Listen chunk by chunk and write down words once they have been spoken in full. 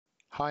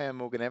Hi, I'm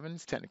Morgan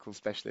Evans, Technical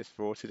Specialist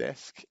for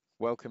Autodesk.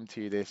 Welcome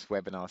to this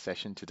webinar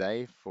session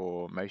today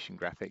for motion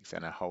graphics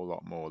and a whole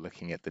lot more,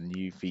 looking at the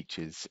new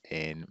features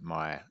in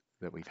Maya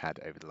that we've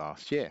had over the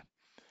last year.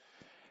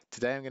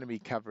 Today I'm going to be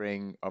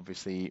covering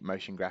obviously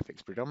motion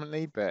graphics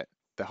predominantly, but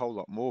the whole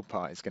lot more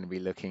part is going to be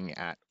looking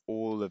at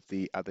all of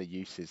the other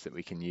uses that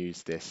we can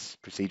use this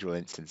procedural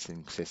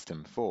instancing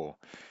system for.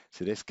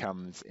 So this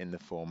comes in the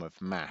form of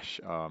MASH,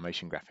 our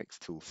motion graphics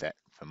toolset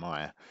for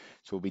Maya.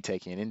 So we'll be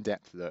taking an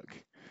in-depth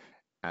look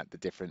at the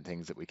different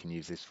things that we can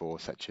use this for,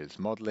 such as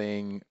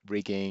modeling,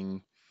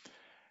 rigging,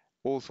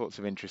 all sorts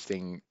of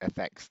interesting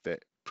effects that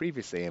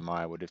previously in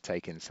Maya would have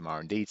taken some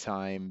R&D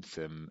time,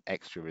 some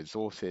extra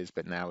resources,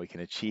 but now we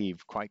can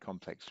achieve quite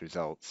complex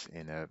results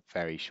in a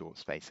very short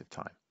space of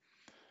time.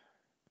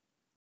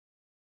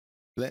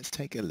 Let's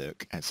take a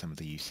look at some of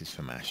the uses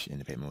for MASH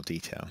in a bit more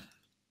detail.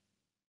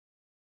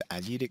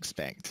 As you'd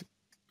expect,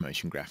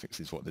 motion graphics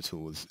is what the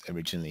tool was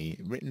originally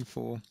written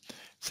for,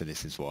 so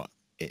this is what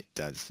it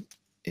does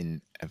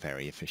in a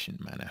very efficient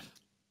manner.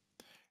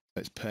 So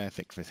it's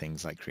perfect for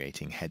things like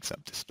creating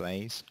heads-up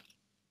displays.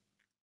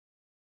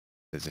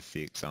 There's a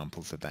few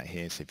examples of that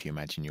here, so if you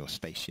imagine your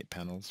spaceship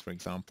panels, for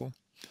example.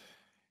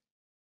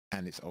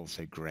 And it's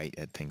also great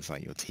at things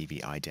like your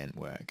TV ident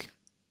work.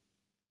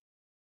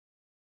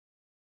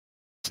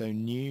 So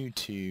new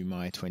to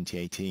Maya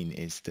 2018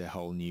 is the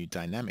whole new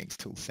Dynamics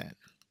toolset.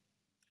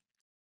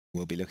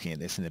 We'll be looking at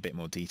this in a bit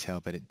more detail,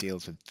 but it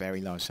deals with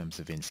very large numbers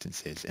of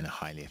instances in a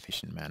highly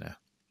efficient manner.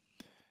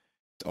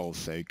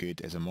 Also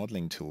good as a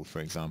modeling tool. For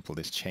example,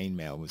 this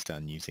chainmail was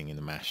done using in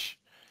the MASH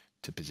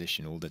to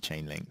position all the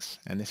chain links,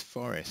 and this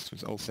forest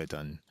was also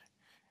done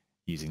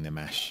using the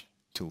MASH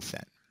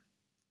toolset.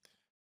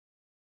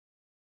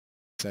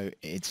 So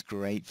it's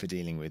great for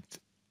dealing with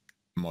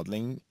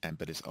modeling,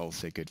 but it's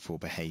also good for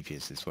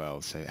behaviors as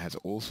well. So it has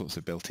all sorts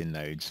of built-in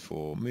nodes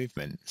for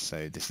movement.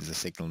 So this is a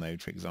signal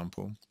node, for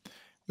example.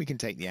 We can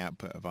take the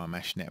output of our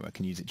MASH network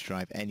and use it to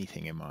drive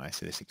anything in Maya.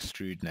 So this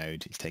extrude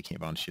node is taking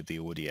advantage of the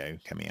audio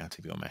coming out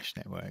of your MASH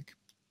network.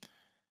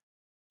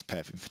 It's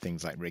perfect for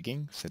things like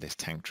rigging. So this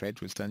tank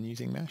tread was done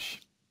using MASH.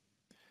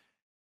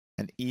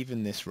 And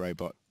even this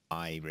robot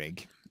eye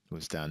rig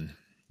was done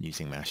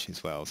using MASH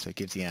as well. So it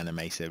gives the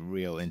animator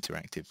real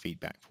interactive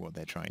feedback for what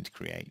they're trying to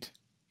create.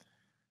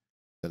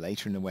 So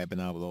later in the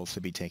webinar, we'll also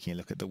be taking a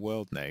look at the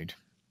world node.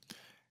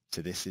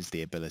 So this is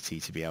the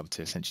ability to be able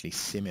to essentially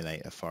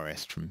simulate a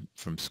forest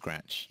from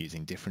scratch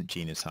using different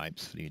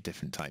genotypes for your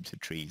different types of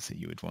trees that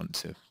you would want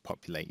to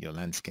populate your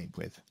landscape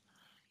with.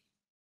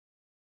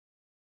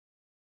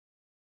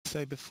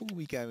 So before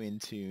we go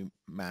into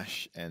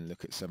MASH and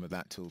look at some of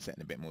that toolset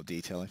in a bit more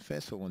detail, I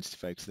first of all wanted to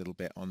focus a little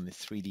bit on the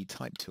 3D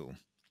type tool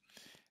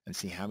and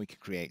see how we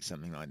could create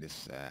something like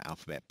this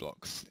alphabet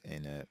blocks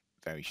in a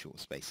very short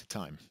space of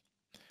time.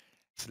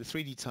 So the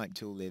 3D type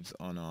tool lives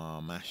on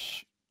our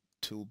MASH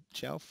tool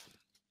shelf,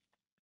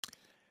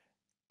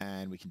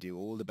 and we can do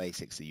all the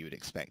basics that you would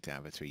expect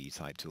out of a 3D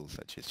type tool,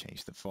 such as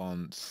change the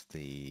fonts,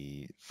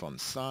 the font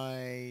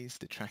size,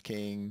 the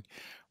tracking.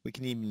 We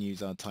can even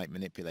use our type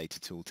manipulator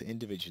tool to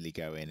individually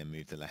go in and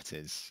move the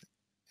letters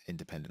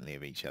independently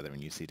of each other,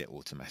 and you see that it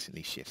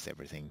automatically shifts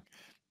everything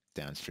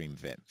downstream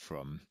of it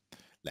from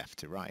left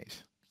to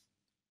right.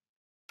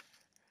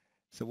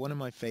 So one of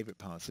my favorite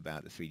parts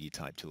about the 3D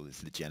type tool is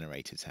the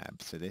generator tab.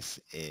 So this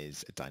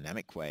is a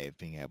dynamic way of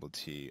being able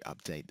to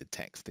update the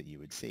text that you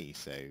would see.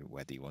 So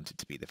whether you want it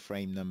to be the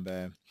frame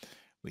number,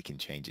 we can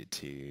change it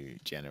to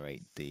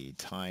generate the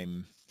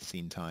time,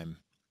 scene time.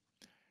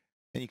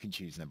 Then you can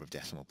choose number of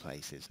decimal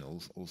places and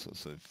all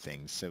sorts of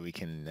things. So we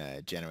can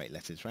generate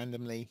letters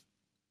randomly,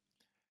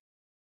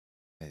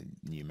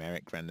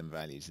 numeric random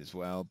values as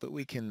well, but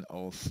we can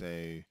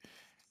also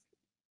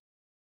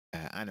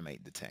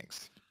animate the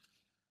text.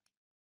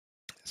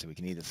 So we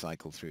can either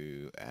cycle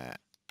through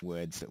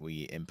words that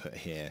we input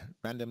here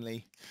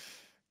randomly,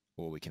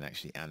 or we can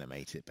actually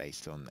animate it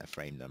based on a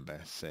frame number.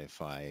 So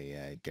if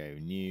I go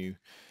new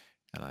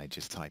and I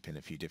just type in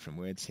a few different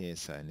words here,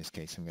 so in this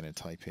case I'm going to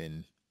type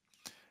in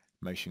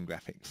motion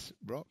graphics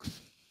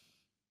rocks,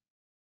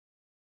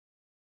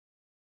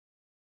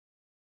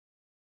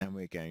 and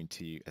we're going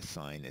to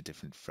assign a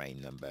different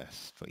frame number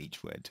for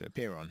each word to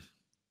appear on.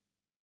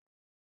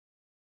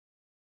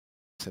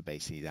 So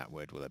basically that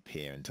word will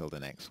appear until the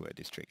next word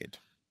is triggered.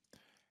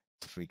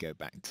 So if we go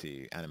back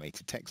to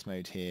animated text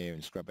mode here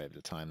and scrub over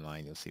the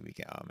timeline, you'll see we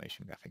get our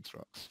motion graphics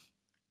rocks.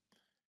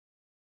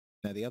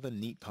 Now the other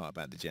neat part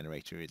about the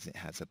generator is it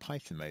has a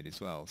Python mode as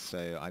well.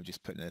 So I've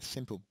just put in a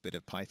simple bit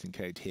of Python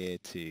code here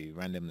to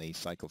randomly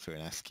cycle through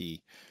an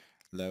ASCII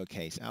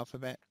lowercase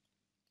alphabet.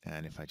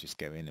 And if I just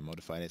go in and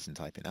modify this and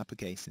type in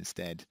uppercase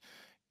instead,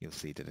 you'll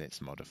see that it's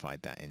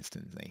modified that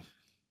instantly.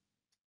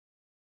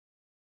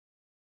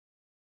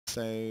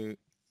 So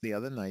the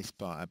other nice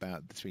part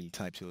about the 3D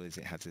type tool is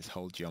it has this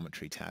whole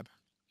geometry tab.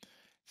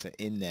 So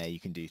in there you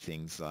can do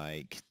things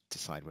like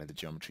decide whether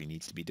geometry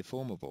needs to be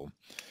deformable,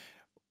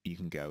 You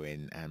can go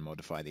in and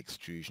modify the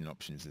extrusion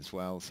options as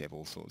well. So you have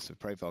all sorts of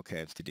profile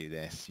curves to do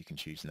this. You can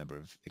choose a number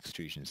of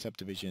extrusion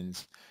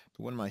subdivisions.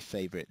 But one of my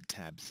favorite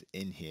tabs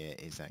in here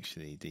is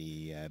actually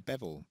the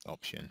bevel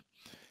option.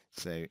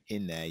 So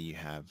in there you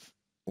have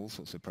all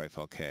sorts of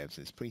profile curves.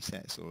 There's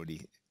presets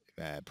already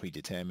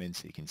predetermined,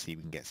 so you can see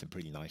we can get some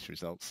pretty nice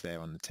results there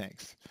on the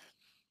text.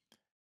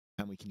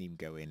 And we can even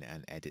go in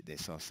and edit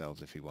this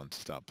ourselves if we want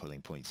to start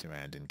pulling points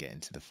around and get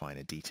into the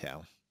finer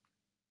detail.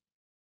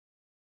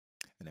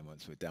 And then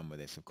once we're done with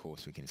this, of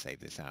course, we can save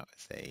this out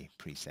as a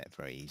preset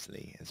very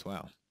easily as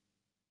well.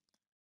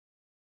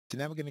 So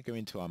now we're going to go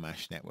into our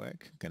mesh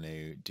network. I'm going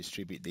to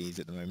distribute these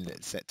at the moment.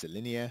 It's set to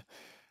linear.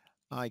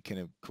 I can,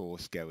 of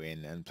course, go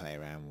in and play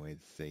around with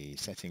the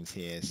settings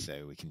here,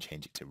 so we can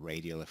change it to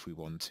radial if we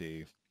want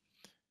to.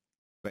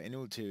 But in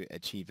order to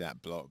achieve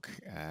that block,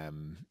 I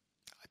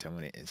don't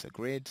want it as a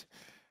grid.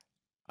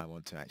 I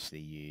want to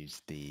actually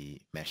use the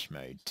mesh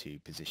mode to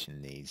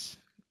position these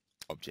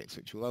objects,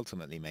 which will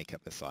ultimately make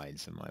up the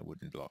sides of my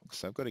wooden blocks.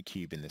 So I've got a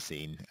cube in the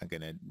scene. I'm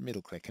going to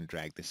middle click and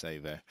drag this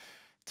over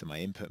to my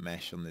input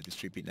mesh on the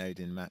distribute node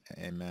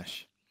in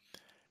mesh.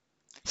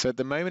 So at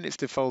the moment it's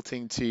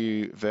defaulting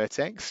to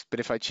vertex, but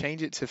if I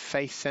change it to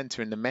face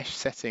center in the mesh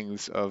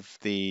settings of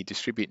the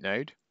distribute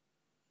node,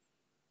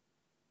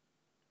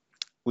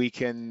 we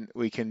can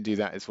do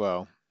that as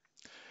well.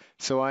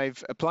 So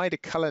I've applied a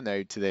color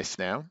node to this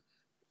now.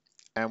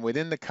 And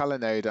within the color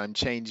node, I'm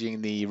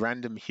changing the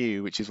random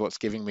hue, which is what's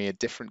giving me a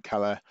different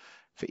color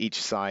for each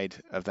side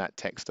of that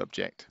text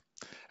object.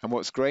 And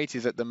what's great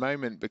is at the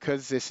moment,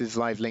 because this is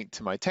live linked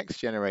to my text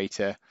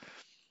generator,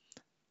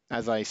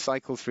 as I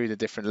cycle through the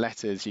different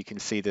letters, you can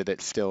see that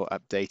it's still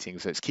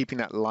updating. So it's keeping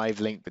that live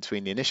link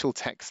between the initial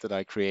text that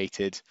I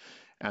created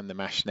and the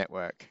mesh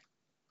network.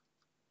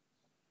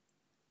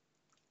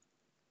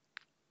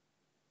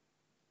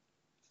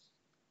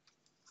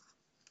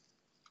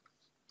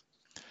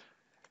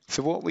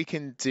 So what we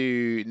can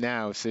do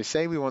now, so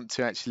say we want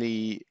to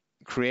actually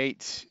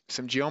create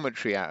some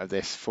geometry out of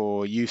this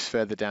for use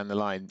further down the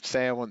line.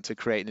 Say I want to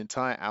create an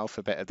entire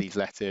alphabet of these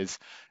letters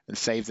and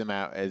save them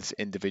out as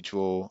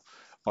individual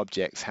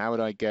objects. How would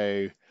I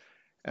go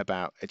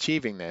about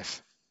achieving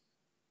this?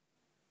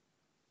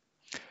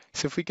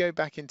 So if we go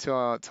back into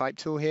our type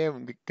tool here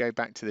and go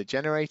back to the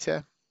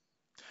generator,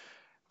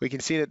 we can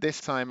see that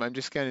this time I'm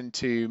just going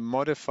to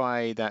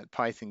modify that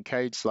Python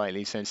code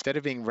slightly. So instead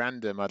of being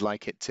random, I'd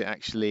like it to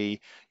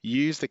actually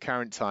use the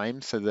current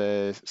time, so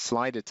the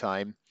slider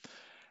time,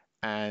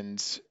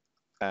 and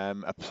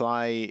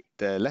apply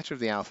the letter of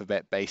the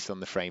alphabet based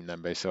on the frame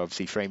number. So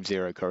obviously frame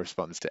 0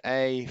 corresponds to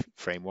A,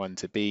 frame 1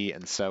 to B,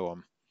 and so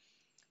on.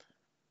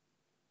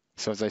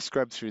 So as I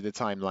scrub through the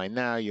timeline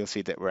now, you'll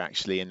see that we're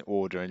actually in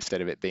order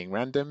instead of it being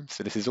random.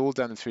 So this is all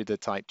done through the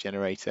type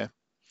generator.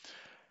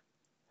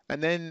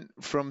 And then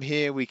from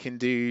here, we can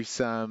do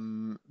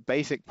some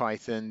basic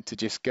Python to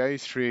just go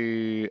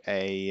through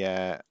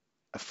a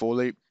for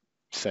loop,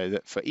 so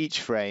that for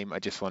each frame, I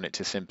just want it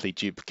to simply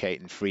duplicate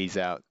and freeze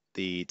out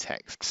the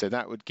text. So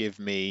that would give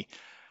me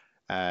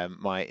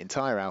my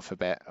entire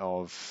alphabet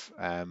of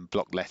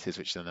block letters,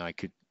 which then I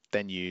could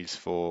then use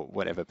for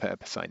whatever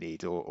purpose I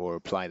need, or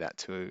apply that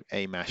to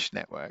a mesh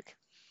network.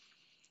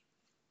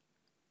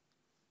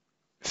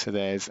 So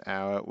there's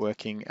our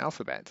working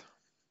alphabet.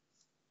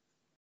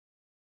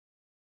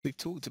 We've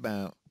talked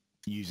about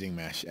using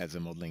mesh as a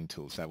modeling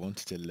tool, so I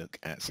wanted to look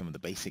at some of the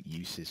basic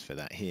uses for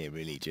that here,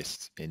 really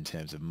just in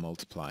terms of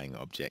multiplying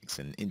objects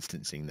and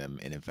instancing them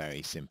in a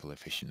very simple,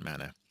 efficient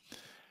manner.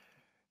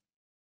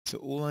 So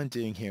all I'm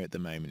doing here at the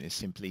moment is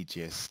simply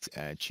just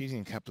choosing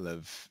a couple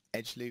of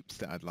edge loops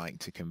that I'd like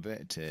to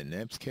convert to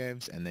NURBS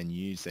curves, and then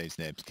use those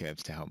NURBS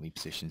curves to help me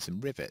position some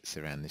rivets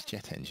around this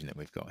jet engine that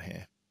we've got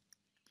here.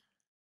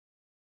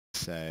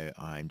 So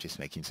I'm just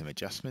making some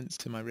adjustments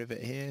to my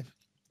rivet here,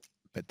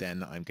 but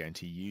then I'm going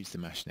to use the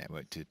mesh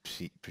network to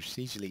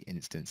procedurally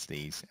instance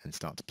these and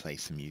start to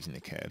place them using the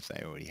curves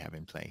I already have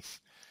in place.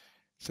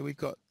 So we've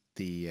got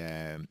the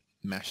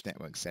mesh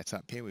network set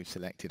up here. We've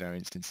selected our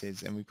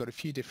instances, and we've got a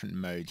few different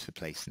modes for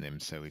placing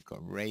them. So we've got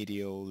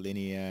radial,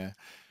 linear,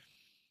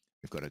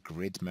 we've got a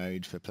grid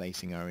mode for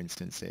placing our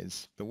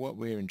instances. But what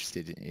we're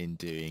interested in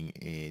doing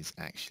is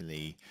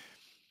actually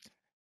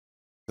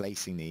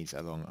placing these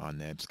along our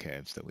NURBS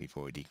curves that we've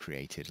already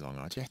created along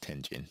our jet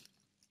engine.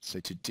 So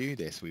to do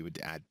this, we would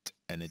add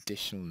an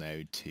additional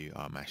node to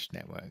our mesh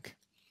network.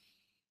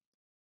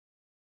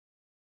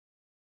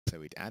 So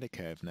we'd add a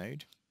curve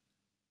node.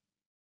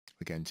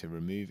 We're going to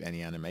remove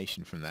any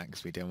animation from that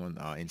because we don't want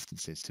our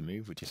instances to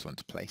move. We just want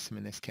to place them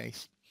in this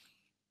case.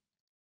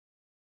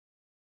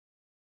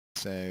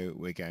 So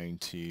we're going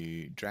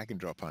to drag and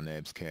drop our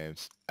NURBS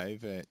curves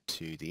over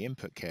to the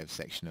input curve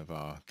section of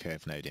our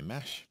curve node in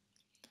mesh.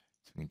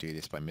 So we can do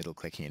this by middle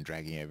clicking and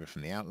dragging over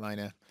from the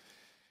outliner.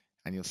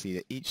 And you'll see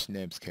that each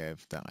NURBS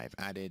curve that I've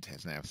added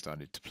has now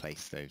started to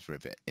place those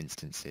rivet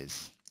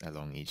instances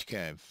along each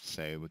curve.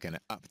 So we're going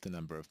to up the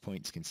number of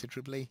points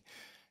considerably.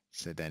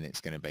 So then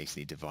it's going to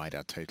basically divide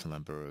our total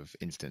number of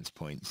instance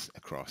points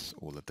across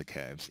all of the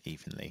curves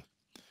evenly.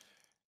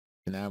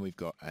 And now we've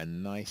got a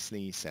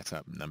nicely set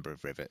up number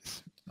of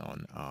rivets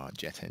on our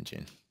jet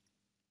engine.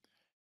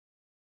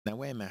 Now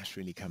where Mash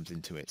really comes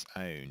into its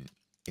own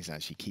is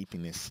actually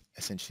keeping this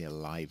essentially a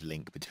live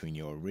link between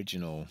your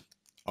original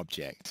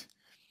object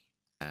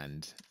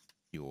and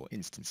your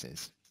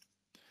instances.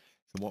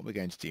 So what we're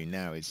going to do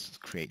now is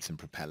create some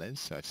propellers.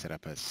 So I've set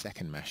up a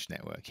second Mash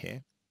network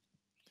here.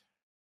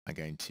 I'm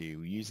going to,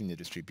 using the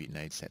distribute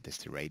node, set this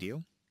to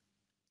radial.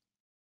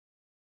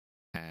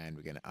 And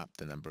we're going to up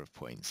the number of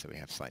points so we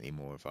have slightly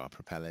more of our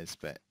propellers,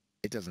 but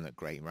it doesn't look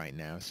great right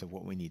now. So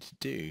what we need to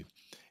do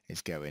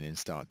is go in and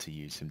start to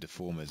use some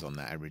deformers on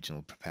that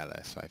original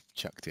propeller. So I've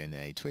chucked in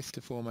a twist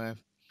deformer,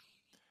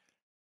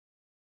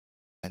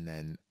 and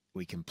then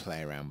we can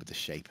play around with the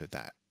shape of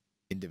that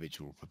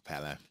individual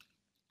propeller.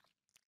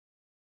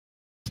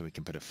 So we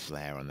can put a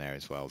flare on there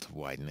as well to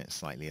widen it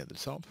slightly at the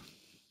top.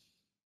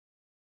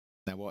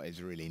 Now what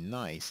is really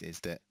nice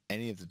is that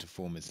any of the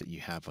deformers that you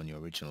have on your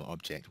original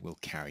object will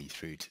carry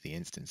through to the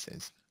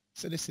instances.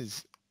 So this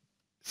is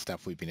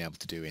stuff we've been able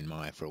to do in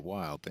Maya for a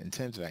while, but in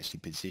terms of actually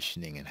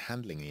positioning and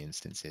handling the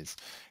instances,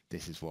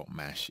 this is what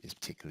Mash is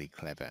particularly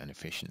clever and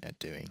efficient at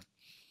doing.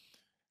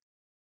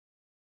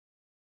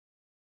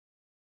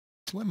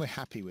 So when we're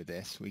happy with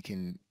this, we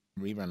can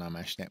rerun our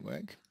Mash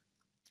network.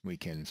 We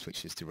can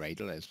switch this to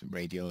radial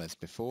as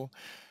before,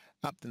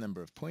 up the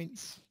number of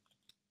points,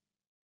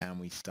 and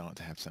we start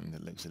to have something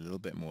that looks a little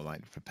bit more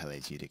like the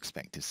propellers you'd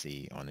expect to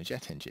see on a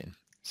jet engine.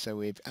 So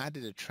we've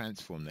added a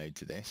transform node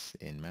to this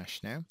in Mash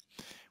now,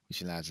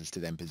 which allows us to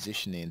then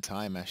position the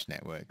entire Mash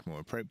network more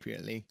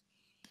appropriately.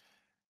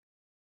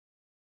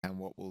 And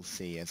what we'll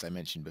see, as I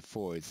mentioned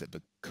before, is that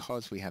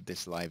because we have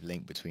this live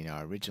link between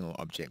our original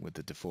object with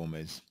the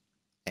deformers,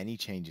 any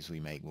changes we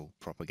make will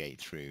propagate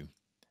through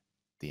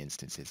the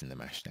instances in the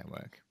Mash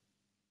network.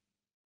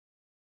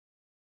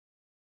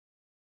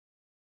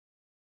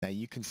 Now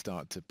you can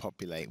start to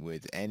populate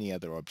with any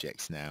other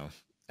objects now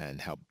and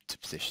help to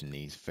position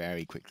these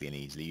very quickly and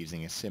easily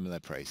using a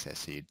similar process.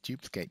 So you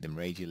duplicate them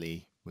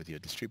radially with your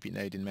distribute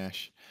node in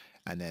Mash,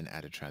 and then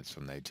add a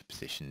transform node to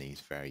position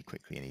these very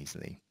quickly and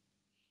easily.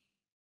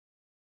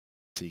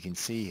 So you can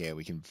see here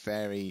we can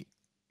very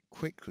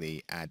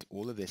quickly add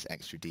all of this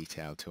extra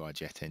detail to our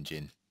jet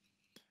engine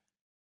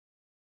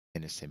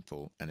in a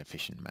simple and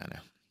efficient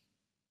manner.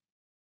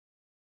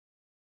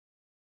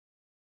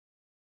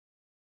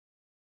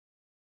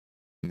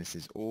 And this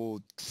is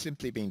all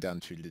simply being done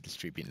through the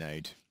distribute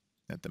node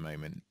at the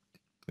moment,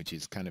 which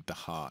is kind of the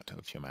heart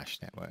of your Mash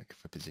network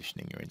for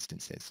positioning your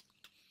instances.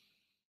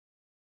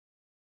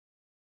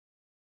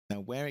 Now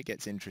where it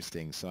gets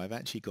interesting, so I've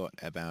actually got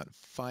about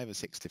 5 or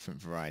 6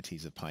 different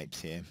varieties of pipes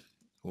here,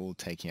 all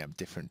taking up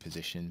different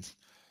positions.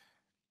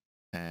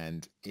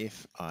 And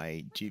if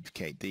I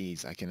duplicate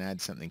these, I can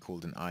add something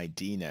called an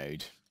ID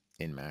node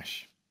in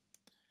Mash.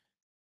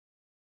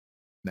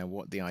 Now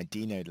what the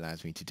ID node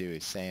allows me to do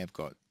is say I've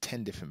got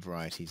 10 different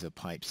varieties of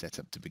pipe set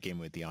up to begin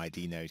with. The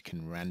ID node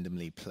can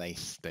randomly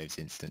place those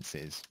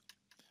instances.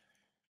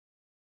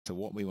 So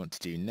what we want to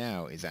do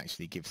now is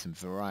actually give some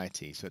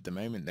variety. So at the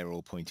moment they're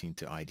all pointing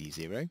to ID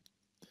 0.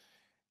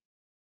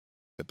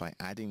 But by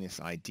adding this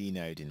ID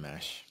node in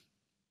Mash,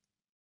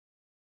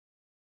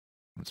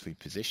 once we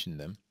position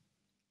them,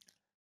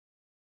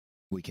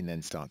 we can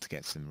then start to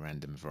get some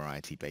random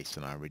variety based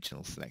on our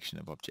original selection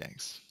of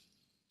objects.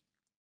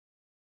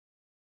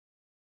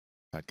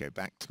 I'd go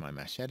back to my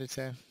Mash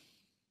editor,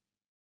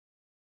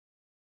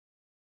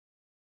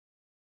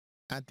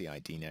 add the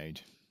ID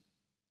node,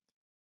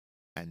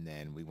 and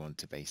then we want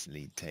to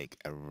basically take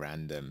a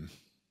random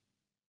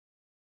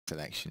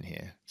selection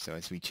here. So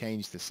as we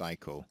change the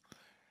cycle,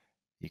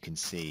 you can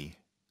see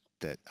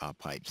that our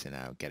pipes are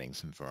now getting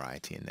some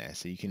variety in there.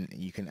 So you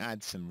can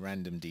add some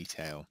random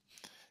detail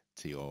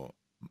to your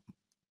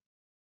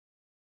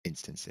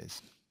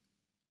instances.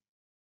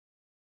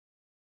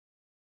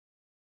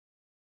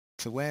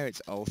 So where it's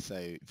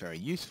also very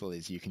useful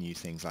is you can use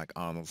things like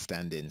Arnold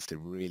stand-ins to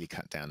really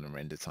cut down on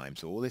render time.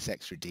 So all this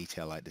extra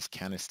detail like this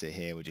canister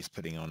here, we're just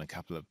putting on a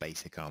couple of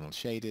basic Arnold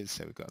shaders.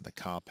 So we've got the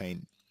car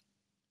paint.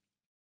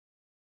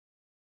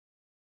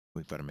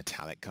 We've got a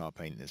metallic car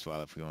paint as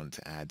well if we want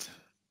to add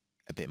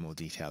a bit more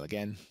detail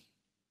again.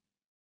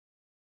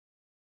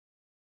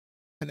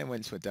 And then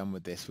once we're done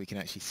with this, we can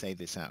actually save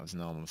this out as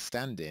an Arnold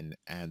stand-in,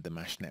 and the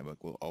Mash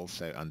network will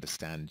also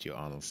understand your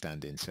Arnold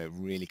stand-in. So it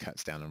really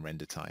cuts down on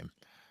render time.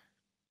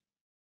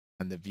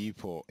 And the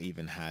viewport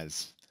even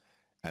has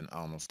an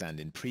Arnold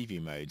stand-in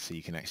preview mode, so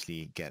you can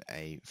actually get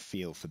a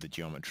feel for the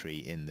geometry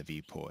in the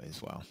viewport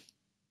as well.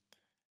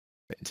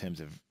 But in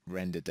terms of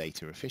render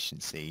data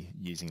efficiency,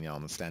 using the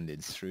Arnold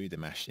stand-ins through the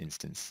Mash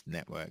instance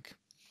network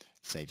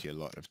saves you a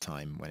lot of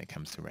time when it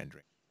comes to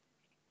rendering.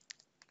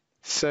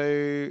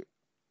 So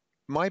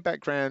my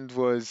background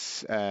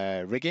was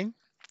rigging,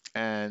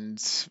 and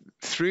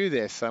through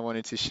this I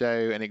wanted to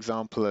show an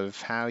example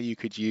of how you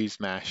could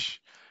use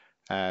Mash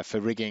for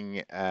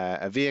rigging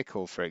a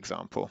vehicle, for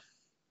example.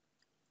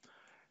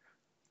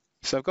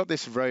 So I've got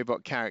this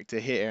robot character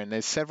here, and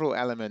there's several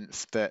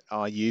elements that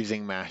are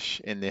using Mash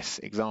in this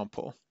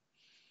example.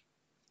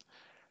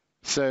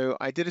 So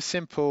I did a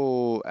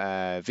simple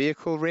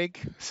vehicle rig.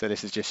 So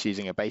this is just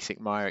using a basic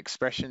Maya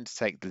expression to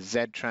take the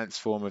Z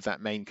transform of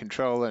that main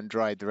controller and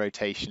drive the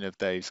rotation of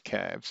those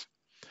curves.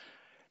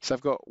 So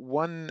I've got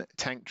one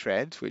tank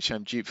tread, which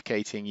I'm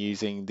duplicating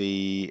using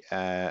the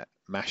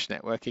mesh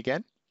network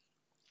again.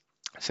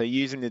 So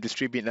using the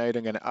distribute node,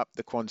 I'm going to up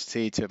the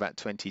quantity to about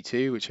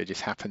 22, which I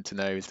just happen to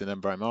know is the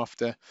number I'm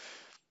after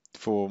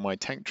for my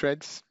tank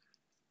treads.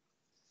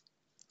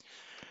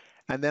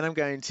 And then I'm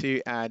going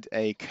to add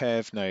a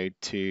curve node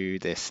to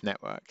this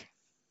network.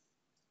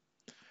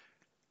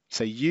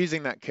 So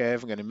using that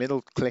curve, I'm going to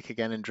middle click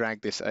again and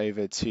drag this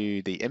over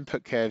to the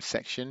input curve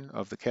section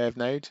of the curve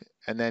node.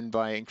 And then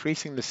by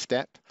increasing the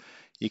step,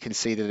 you can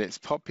see that it's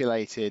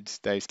populated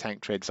those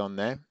tank treads on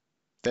there.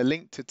 They're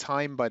linked to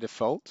time by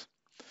default,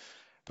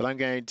 but I'm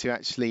going to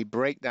actually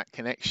break that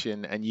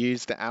connection and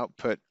use the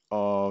output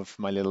of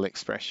my little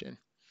expression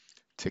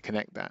to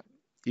connect that.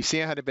 You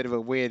see I had a bit of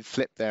a weird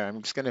flip there.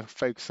 I'm just going to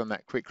focus on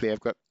that quickly. I've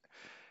got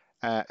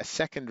a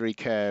secondary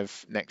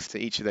curve next to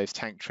each of those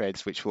tank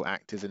treads, which will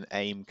act as an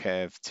aim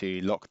curve to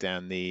lock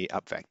down the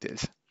up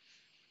vectors.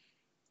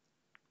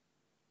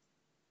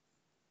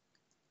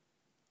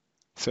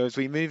 So as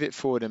we move it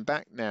forward and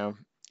back now,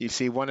 you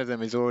see one of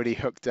them is already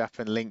hooked up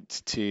and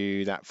linked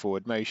to that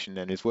forward motion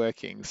and is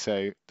working.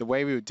 So the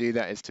way we would do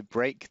that is to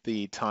break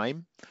the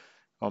time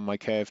on my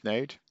curve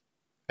node.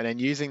 And then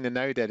using the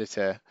node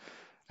editor,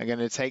 I'm going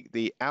to take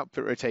the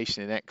output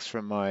rotation in X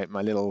from my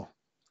little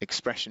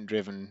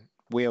expression-driven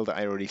wheel that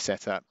I already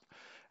set up,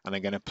 and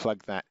I'm going to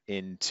plug that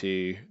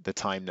into the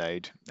time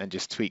node and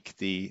just tweak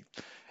the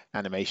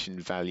animation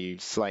value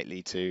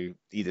slightly to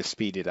either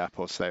speed it up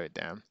or slow it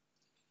down.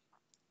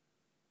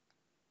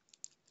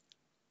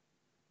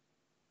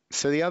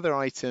 So the other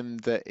item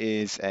that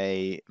is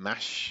a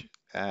mesh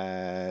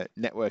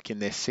network in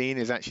this scene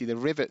is actually the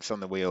rivets on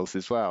the wheels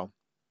as well.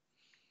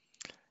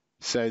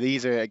 So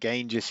these are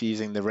again just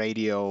using the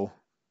radial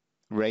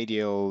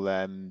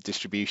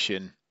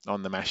distribution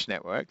on the mesh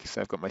network.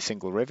 So I've got my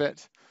single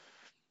rivet.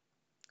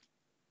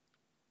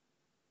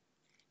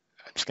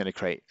 I'm just going to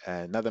create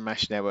another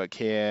mesh network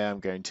here. I'm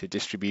going to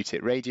distribute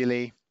it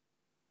radially.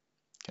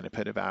 Going to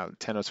put about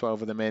 10 or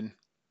 12 of them in.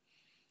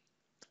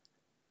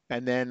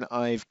 And then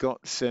I've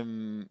got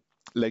some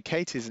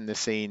locators in the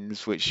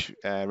scenes which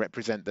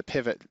represent the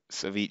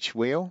pivots of each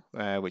wheel,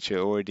 which are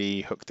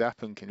already hooked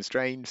up and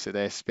constrained. So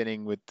they're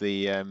spinning with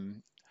the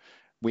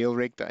wheel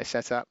rig that I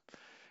set up.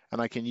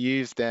 And I can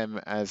use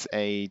them as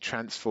a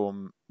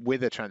transform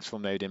with a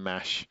transform node in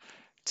mesh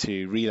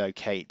to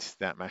relocate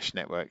that mesh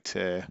network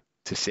to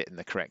sit in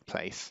the correct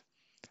place.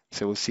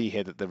 So we'll see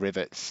here that the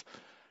rivets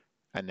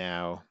are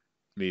now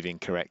moving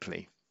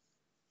correctly.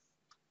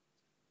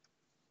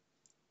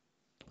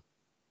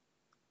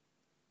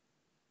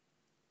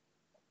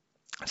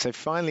 So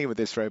finally with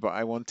this robot,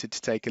 I wanted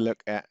to take a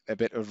look at a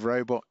bit of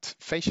robot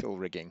facial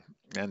rigging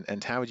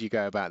and how would you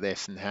go about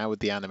this and how would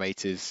the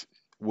animators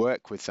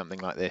work with something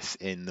like this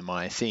in the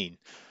Maya scene.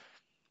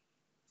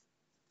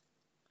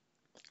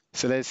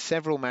 So there's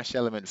several mesh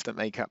elements that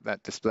make up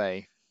that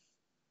display.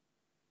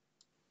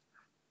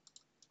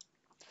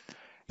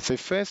 So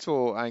first of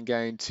all, I'm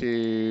going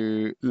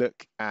to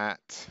look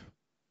at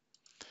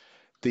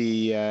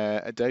the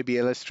Adobe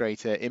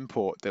Illustrator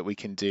import that we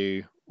can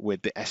do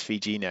with the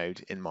SVG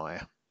node in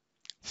Maya.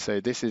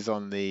 So this is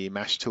on the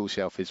mesh tool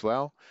shelf as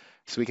well.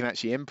 So we can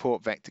actually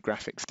import vector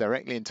graphics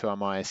directly into our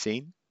Maya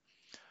scene.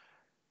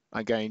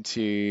 I'm going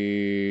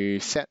to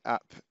set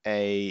up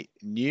a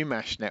new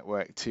mesh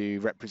network to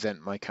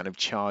represent my kind of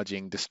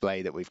charging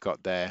display that we've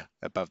got there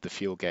above the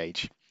fuel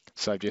gauge.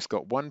 So I've just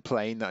got one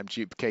plane that I'm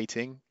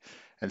duplicating,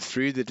 and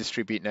through the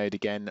distribute node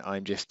again,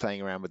 I'm just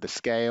playing around with the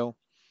scale.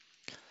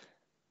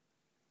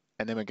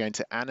 And then we're going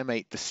to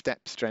animate the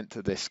step strength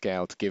of this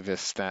scale to give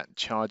us that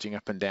charging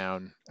up and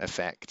down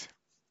effect.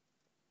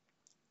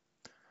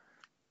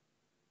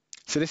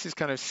 So this is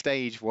kind of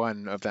stage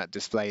one of that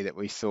display that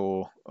we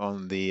saw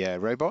on the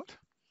robot.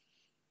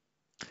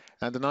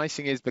 And the nice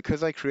thing is,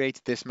 because I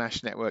created this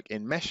mesh network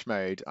in mesh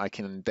mode, I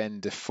can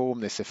then deform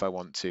this if I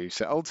want to.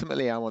 So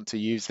ultimately, I want to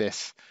use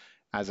this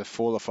as a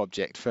fall-off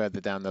object further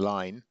down the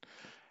line.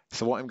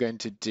 So what I'm going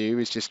to do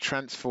is just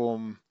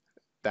transform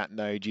that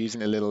node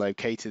using a little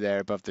locator there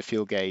above the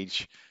fuel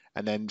gauge,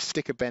 and then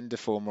stick a bend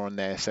deformer on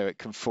there so it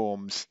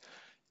conforms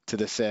to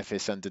the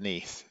surface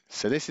underneath.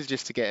 So this is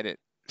just to get it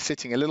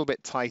sitting a little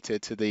bit tighter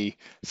to the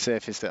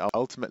surface that I'll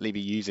ultimately be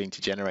using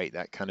to generate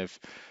that kind of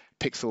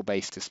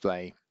pixel-based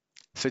display.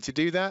 So to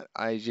do that,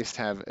 I just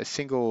have a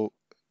single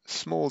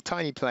small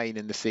tiny plane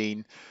in the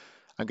scene.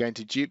 I'm going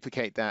to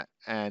duplicate that,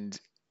 and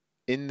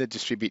in the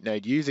distribute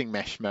node using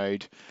mesh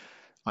mode,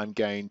 I'm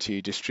going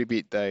to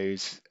distribute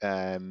those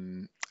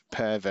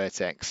per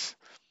vertex,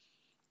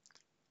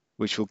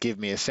 which will give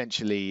me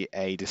essentially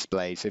a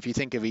display. So if you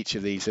think of each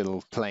of these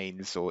little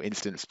planes or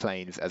instance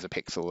planes as a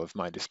pixel of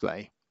my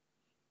display.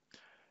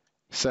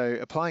 So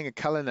applying a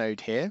color node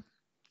here,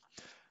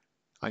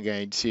 I'm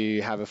going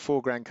to have a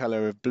foreground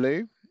color of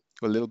blue,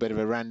 with a little bit of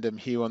a random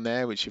hue on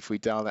there, which if we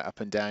dial that up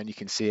and down, you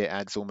can see it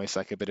adds almost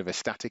like a bit of a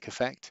static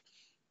effect.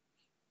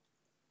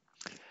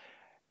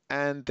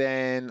 And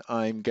then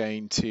I'm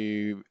going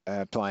to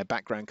apply a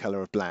background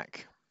color of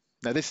black.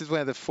 Now this is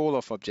where the fall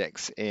off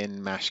objects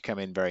in Mesh come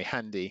in very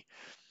handy.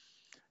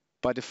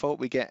 By default,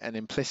 we get an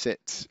implicit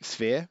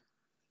sphere.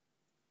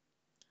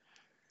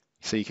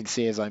 So you can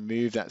see as I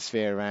move that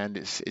sphere around,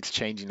 it's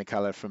changing the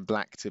color from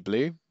black to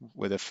blue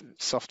with a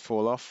soft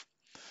fall off.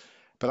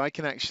 But I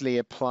can actually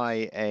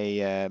apply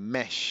a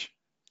mesh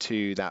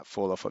to that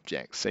fall off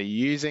object. So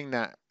using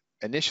that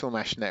initial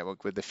mesh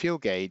network with the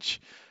field gauge,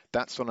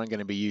 that's what I'm going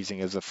to be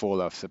using as a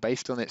fall off. So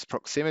based on its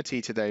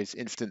proximity to those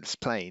instance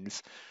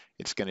planes,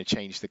 it's going to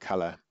change the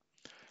color.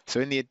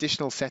 So in the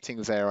additional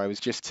settings there, I was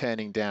just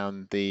turning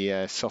down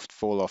the soft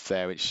fall off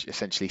there, which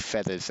essentially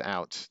feathers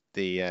out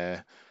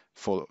the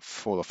fall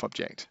off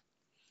object.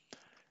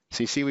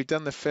 So you see we've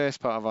done the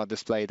first part of our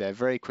display there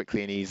very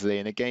quickly and easily,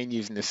 and again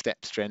using the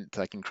step strength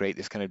I can create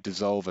this kind of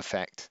dissolve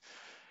effect.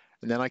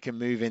 And then I can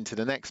move into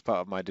the next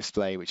part of my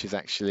display, which is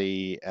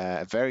actually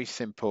a very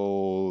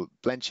simple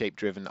blend shape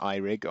driven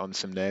iRig on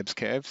some NURBS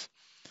curves.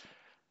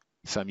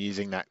 So I'm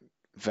using that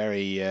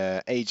very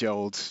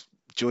age-old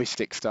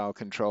joystick style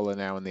controller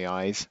now in the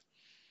eyes.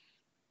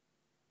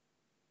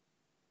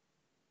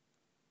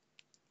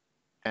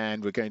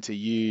 And we're going to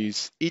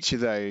use each of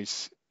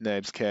those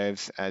NURBS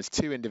curves as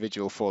two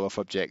individual fall-off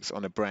objects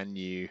on a brand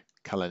new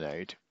color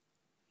node.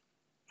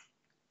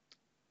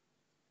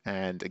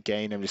 And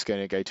again, I'm just going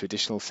to go to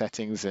additional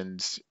settings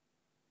and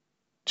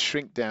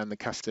shrink down the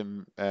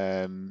custom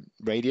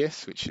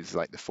radius, which is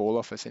like the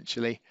fall-off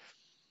essentially.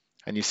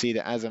 And you see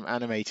that as I'm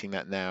animating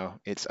that now,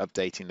 it's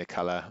updating the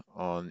color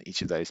on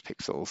each of those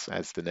pixels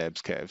as the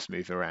NURBS curves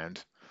move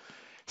around.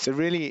 So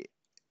really,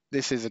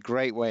 this is a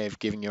great way of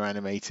giving your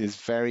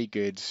animators very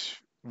good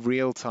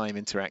real-time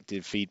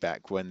interactive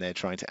feedback when they're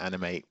trying to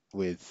animate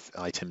with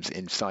items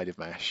inside of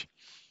Mesh.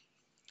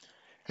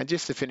 And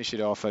just to finish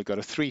it off, I've got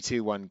a 3,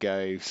 2, 1,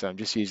 go. So I'm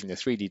just using the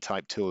 3D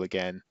type tool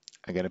again.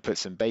 I'm going to put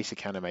some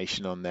basic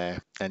animation on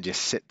there and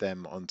just sit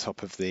them on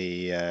top of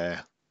the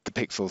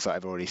pixels that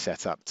I've already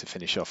set up to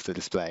finish off the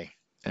display.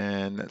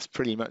 And that's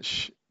pretty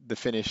much the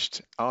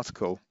finished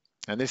article.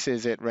 And this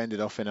is it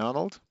rendered off in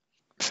Arnold.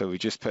 So we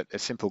just put a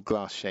simple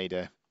glass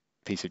shader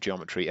piece of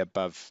geometry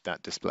above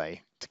that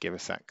display to give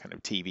us that kind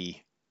of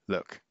TV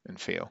look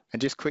and feel.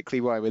 And just quickly,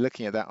 while we're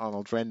looking at that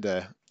Arnold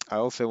render, I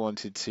also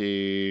wanted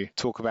to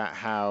talk about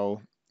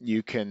how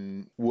you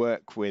can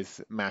work with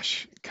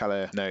Mesh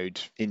color node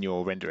in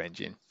your render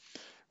engine,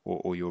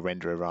 or your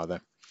renderer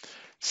rather.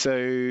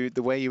 So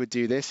the way you would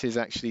do this is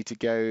actually to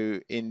go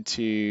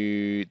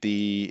into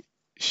the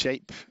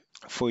shape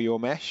for your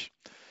mesh,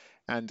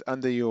 and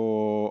under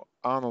your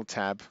Arnold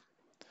tab,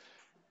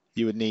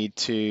 you would need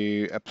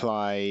to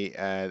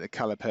apply the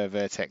color per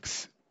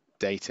vertex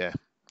data.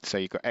 So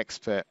you've got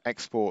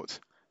export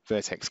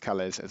vertex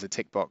colors as a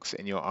tick box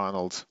in your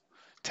Arnold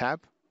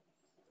tab.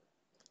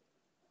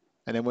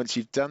 And then once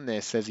you've done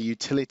this, there's a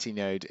utility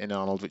node in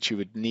Arnold which you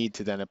would need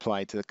to then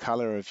apply to the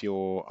color of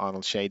your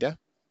Arnold shader,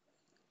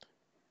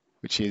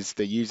 which is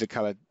the user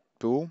color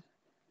bool.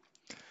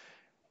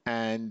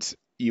 And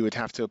you would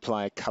have to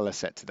apply a color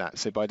set to that.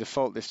 So by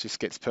default, this just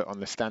gets put on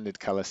the standard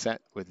color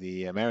set with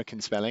the American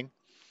spelling.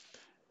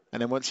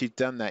 And then once you've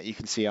done that, you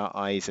can see our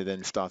eyes are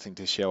then starting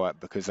to show up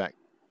because that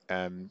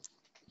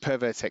per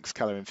vertex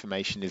color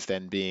information is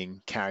then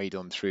being carried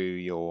on through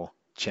your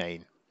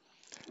chain.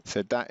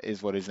 So that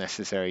is what is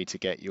necessary to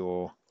get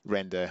your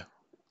render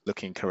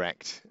looking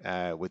correct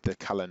with the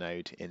color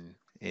node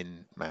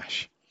in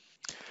Mesh.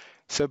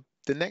 So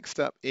the next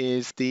up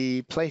is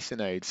the placer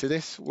node. So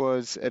this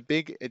was a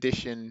big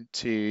addition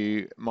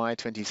to my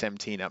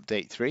 2017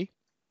 update 3.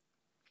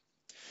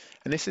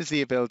 And this is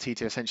the ability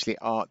to essentially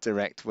art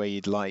direct where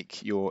you'd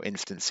like your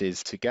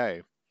instances to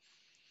go.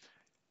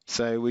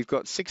 So we've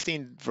got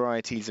 16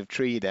 varieties of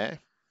tree there.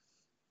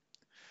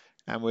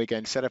 And we're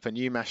going to set up a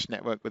new Mesh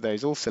network with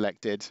those all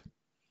selected.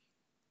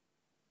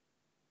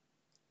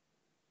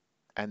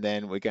 And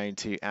then we're going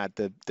to add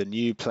the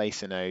new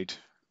placer node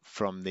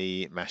from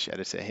the Mesh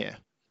editor here.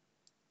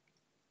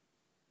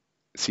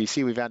 So you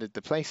see we've added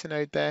the placer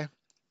node there.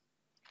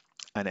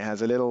 And it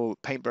has a little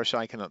paintbrush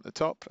icon at the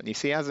top. And you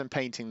see as I'm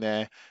painting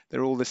there,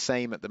 they're all the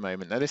same at the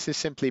moment. Now this is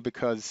simply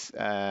because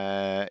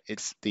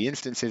it's the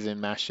instances in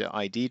Mesh are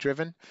ID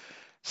driven.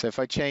 So if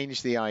I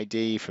change the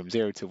ID from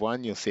 0 to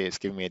 1, you'll see it's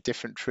giving me a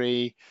different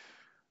tree.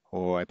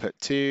 Or I put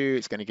 2,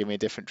 it's going to give me a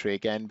different tree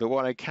again. But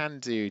what I can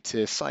do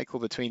to cycle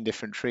between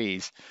different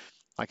trees,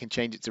 I can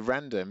change it to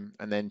random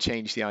and then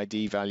change the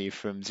ID value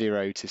from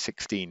 0 to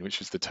 16, which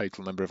was the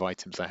total number of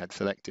items I had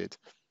selected.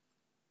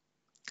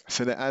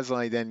 So that as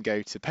I then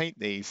go to paint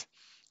these,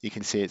 you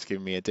can see it's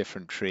giving me a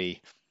different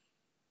tree.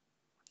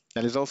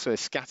 Now there's also a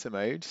scatter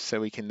mode, so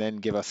we can then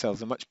give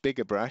ourselves a much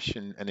bigger brush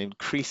and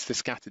increase the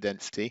scatter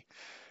density.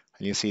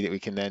 And you'll see that we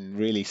can then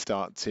really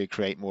start to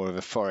create more of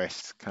a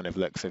forest kind of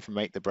look. So if we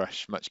make the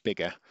brush much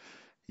bigger,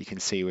 you can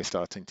see we're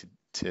starting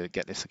to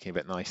get this looking a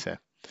bit nicer.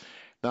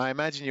 Now I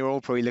imagine you're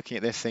all probably looking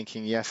at this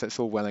thinking, yes, that's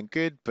all well and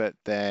good, but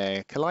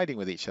they're colliding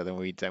with each other and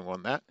we don't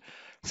want that.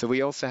 So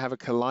we also have a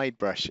collide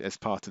brush as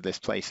part of this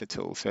placer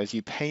tool. So as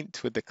you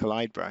paint with the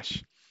collide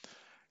brush,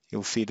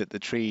 you'll see that the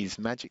trees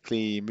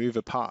magically move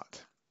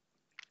apart.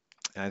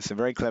 Some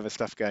very clever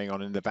stuff going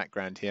on in the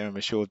background here. I'm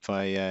assured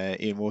by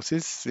Ian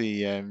Waters,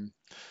 the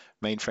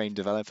mainframe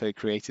developer who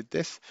created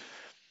this.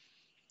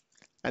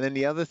 And then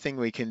the other thing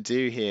we can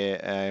do here,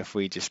 if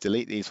we just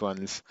delete these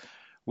ones,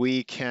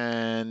 we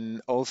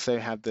can also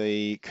have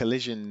the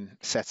collision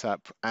set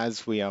up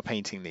as we are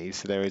painting these.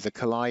 So there is a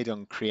collide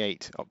on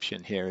create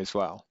option here as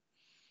well.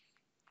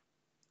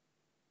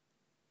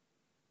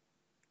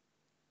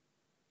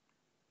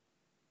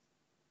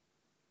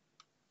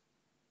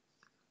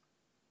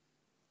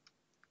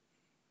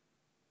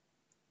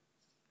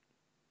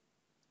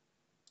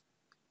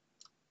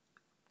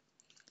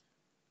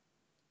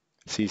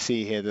 So you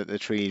see here that the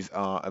trees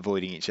are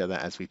avoiding each other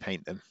as we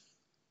paint them.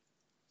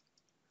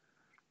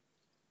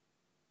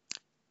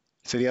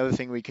 So the other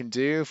thing we can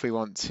do, if we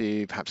want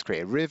to perhaps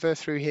create a river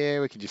through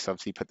here, we can just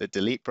obviously put the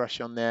delete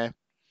brush on there.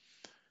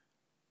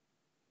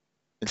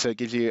 And so it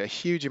gives you a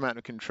huge amount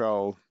of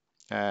control.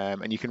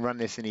 And you can run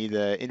this in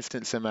either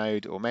instancer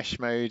mode or mesh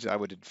mode. I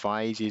would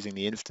advise using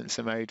the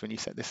instancer mode when you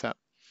set this up.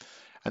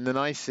 And the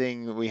nice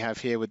thing we have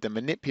here with the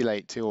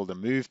manipulate tool, the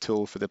move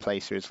tool for the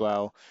placer as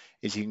well,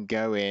 is you can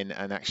go in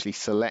and actually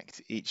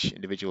select each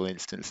individual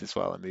instance as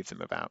well and move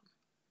them about.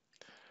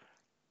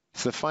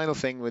 So the final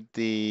thing with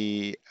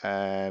the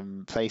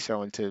placer I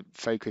want to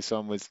focus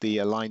on was the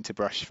align to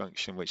brush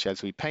function, which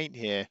as we paint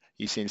here,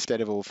 you see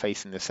instead of all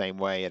facing the same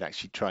way, it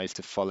actually tries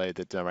to follow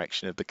the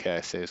direction of the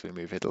cursor as we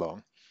move it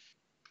along.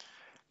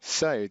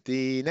 So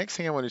the next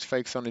thing I wanted to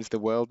focus on is the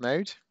world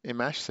node in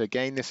MASH. So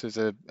again, this was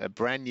a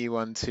brand new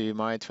one to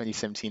Maya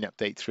 2017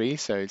 update 3,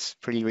 so it's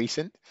pretty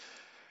recent.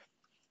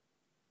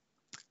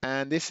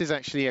 And this is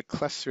actually a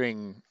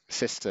clustering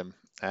system.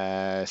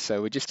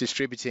 So we're just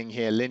distributing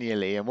here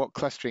linearly. And what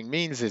clustering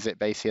means is it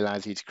basically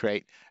allows you to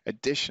create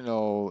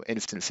additional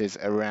instances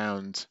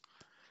around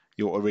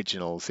your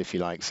originals, if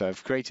you like. So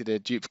I've created a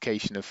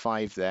duplication of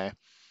 5 there.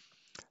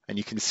 And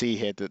you can see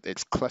here that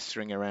it's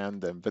clustering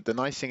around them. But the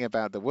nice thing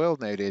about the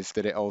world node is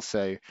that it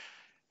also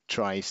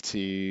tries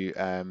to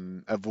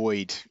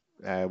avoid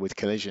with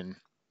collision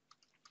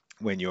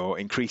when you're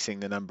increasing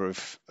the number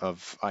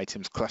of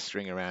items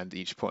clustering around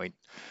each point.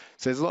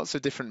 So there's lots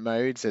of different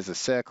modes. There's a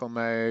circle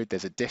mode,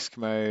 there's a disk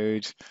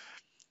mode.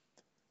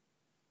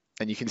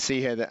 And you can see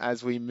here that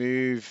as we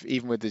move,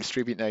 even with the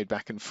distribute node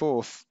back and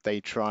forth, they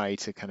try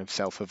to kind of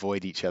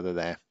self-avoid each other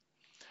there.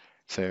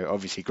 So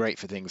obviously great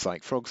for things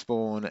like frog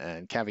spawn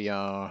and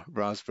caviar,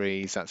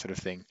 raspberries, that sort of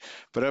thing.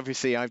 But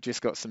obviously I've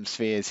just got some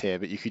spheres here,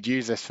 but you could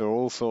use this for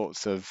all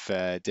sorts of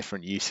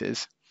different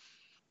uses.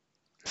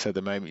 So at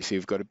the moment you see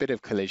we've got a bit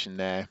of collision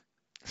there.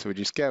 So we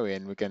just go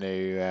in, we're going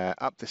to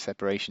up the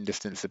separation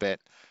distance a bit,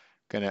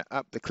 going to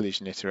up the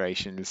collision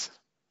iterations,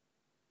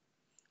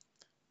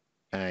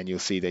 and you'll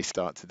see they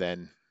start to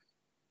then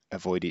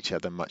avoid each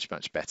other much,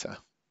 much better.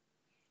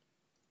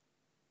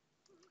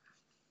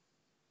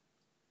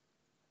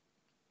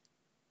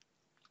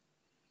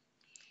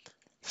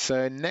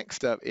 So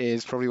next up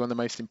is probably one of the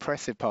most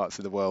impressive parts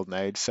of the world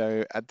node.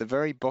 So at the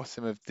very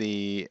bottom of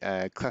the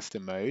cluster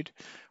mode,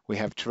 we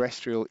have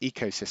terrestrial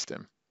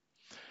ecosystem.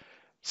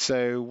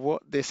 So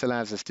what this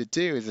allows us to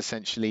do is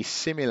essentially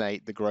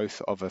simulate the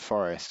growth of a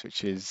forest,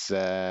 which is,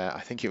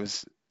 I think it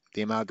was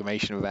the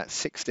amalgamation of about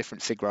 6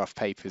 different SIGGRAPH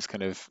papers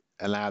kind of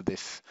allowed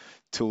this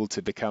tool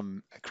to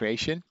become a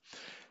creation.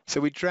 So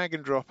we drag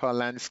and drop our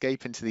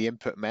landscape into the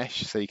input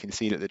mesh. So you can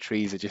see that the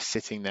trees are just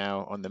sitting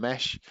now on the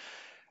mesh.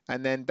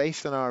 And then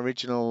based on our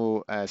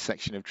original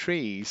selection of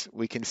trees,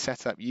 we can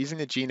set up using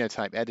the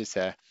genotype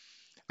editor,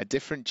 a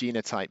different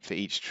genotype for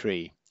each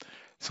tree.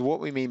 So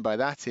what we mean by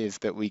that is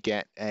that we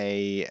get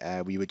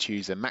we would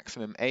choose a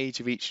maximum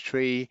age of each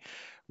tree.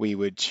 We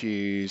would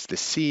choose the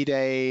seed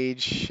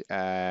age,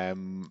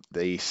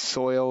 the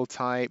soil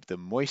type, the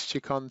moisture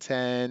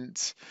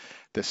content,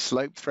 the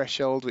slope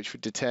threshold, which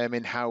would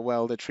determine how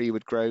well the tree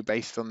would grow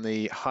based on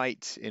the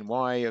height in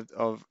Y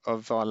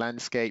of our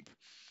landscape.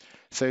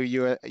 So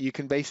you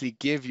can basically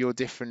give your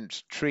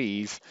different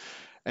trees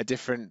a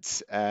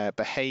different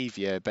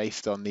behavior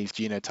based on these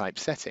genotype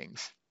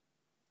settings.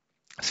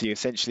 So you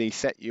essentially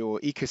set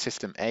your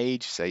ecosystem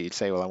age. So you'd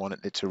say, well, I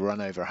want it to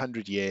run over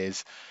 100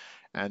 years,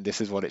 and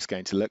this is what it's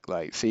going to look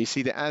like. So you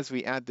see that as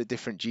we add the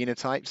different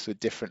genotypes with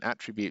different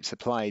attributes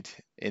applied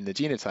in the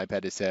genotype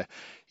editor,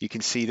 you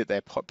can see that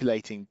they're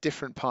populating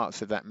different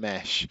parts of that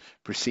mesh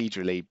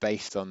procedurally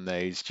based on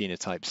those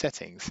genotype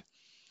settings.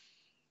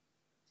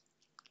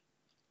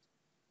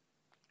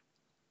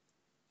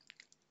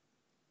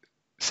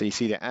 So you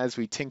see that as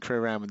we tinker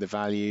around with the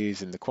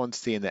values and the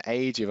quantity and the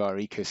age of our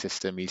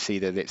ecosystem, you see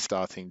that it's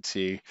starting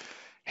to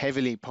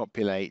heavily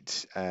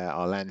populate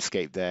our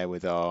landscape there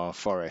with our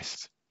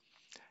forest.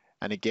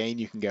 And again,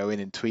 you can go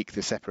in and tweak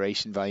the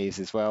separation values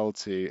as well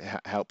to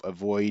help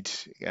avoid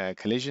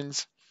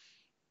collisions.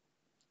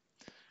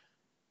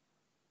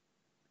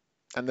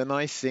 And the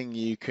nice thing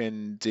you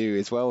can do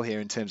as well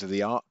here in terms of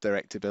the art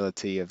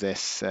directability of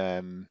this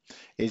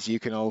is you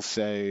can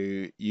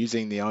also,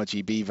 using the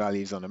RGB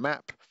values on a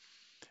map,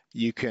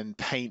 you can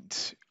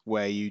paint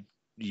where you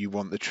you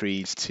want the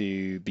trees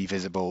to be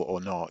visible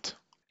or not.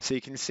 So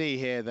you can see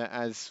here that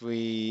as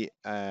we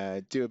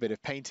do a bit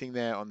of painting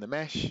there on the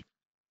mesh,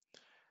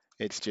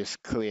 it's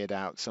just cleared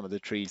out some of the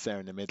trees there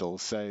in the middle.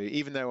 So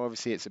even though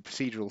obviously it's a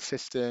procedural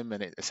system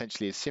and it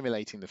essentially is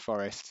simulating the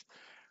forest,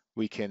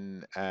 we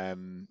can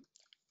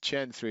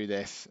churn through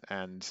this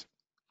and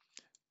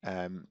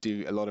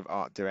do a lot of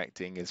art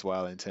directing as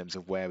well in terms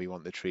of where we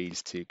want the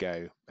trees to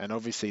go. And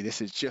obviously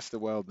this is just the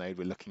world node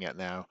we're looking at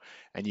now,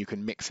 and you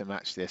can mix and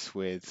match this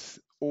with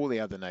all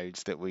the other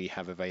nodes that we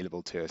have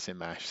available to us in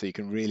Mash. So you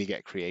can really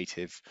get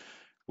creative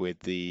with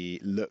the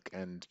look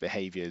and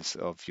behaviors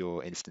of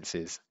your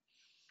instances.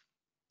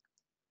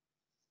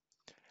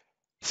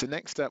 So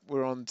next up,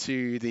 we're on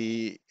to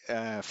the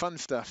fun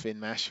stuff in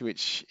Mash,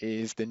 which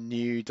is the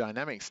new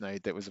Dynamics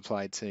node that was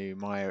applied to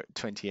Maya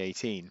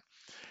 2018.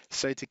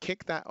 So to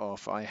kick that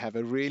off, I have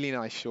a really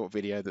nice short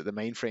video that the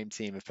mainframe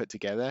team have put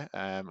together.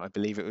 I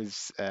believe it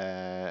was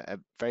a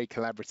very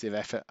collaborative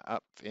effort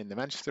up in the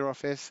Manchester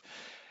office,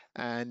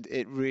 and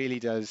it really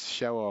does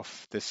show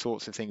off the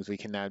sorts of things we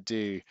can now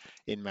do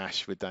in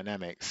Mash with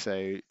Dynamics.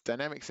 So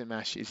Dynamics in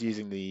Mash is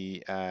using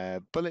the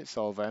bullet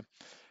solver,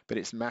 but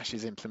it's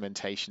Mash's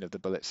implementation of the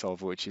bullet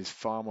solver, which is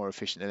far more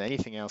efficient than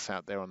anything else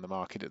out there on the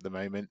market at the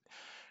moment.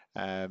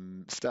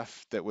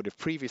 Stuff that would have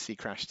previously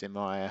crashed in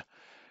Maya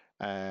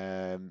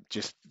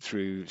just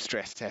through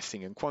stress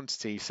testing and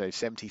quantity, so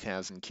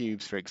 70,000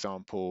 cubes, for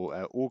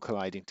example, all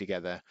colliding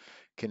together,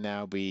 can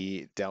now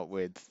be dealt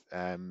with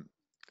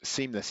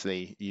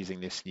seamlessly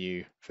using this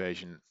new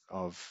version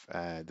of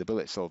the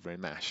bullet solver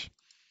in Mash.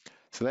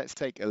 So let's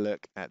take a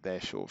look at their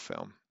short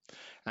film.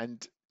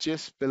 And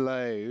just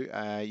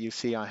below, you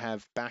see I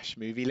have Bash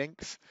movie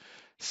links.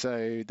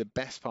 So the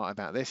best part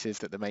about this is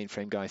that the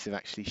mainframe guys have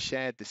actually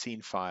shared the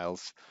scene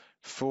files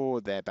for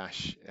their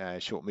Bash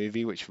short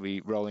movie, which will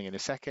be rolling in a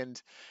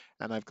second.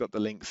 And I've got the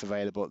links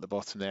available at the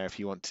bottom there if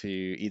you want to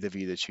either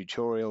view the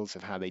tutorials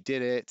of how they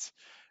did it,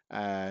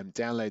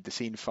 download the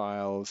scene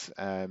files.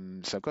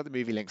 So I've got the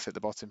movie links at the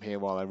bottom here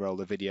while I roll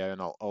the video,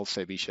 and I'll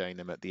also be showing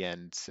them at the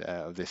end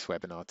of this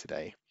webinar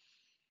today.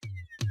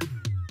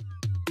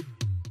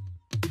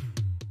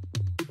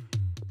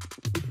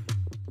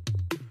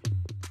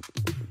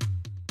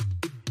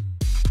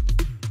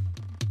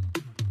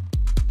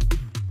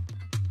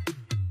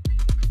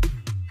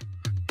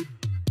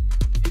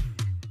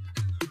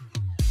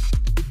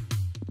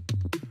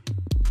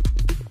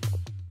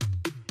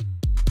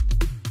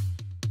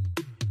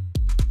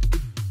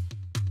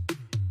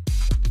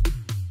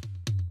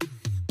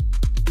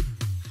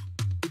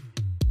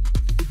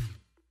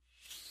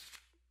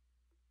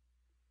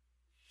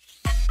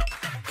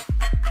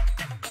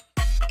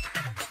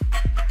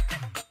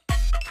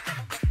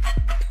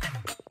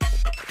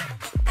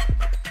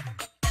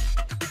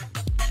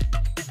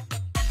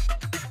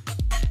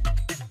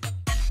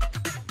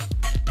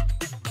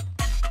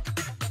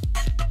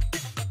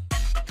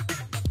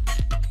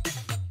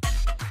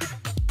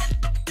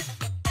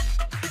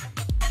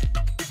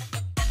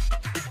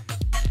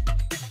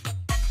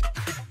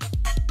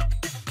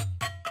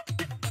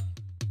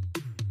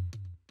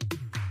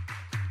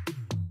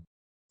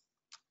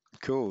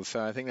 Cool.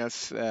 So I think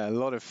that's a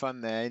lot of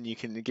fun there, and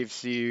it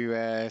gives you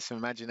some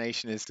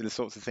imagination as to the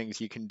sorts of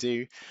things you can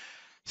do.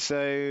 So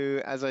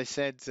as I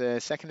said a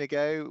second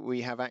ago,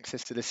 we have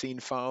access to the scene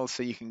files,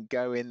 so you can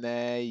go in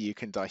there, you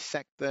can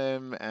dissect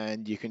them,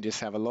 and you can just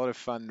have a lot of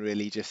fun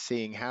really just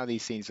seeing how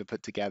these scenes are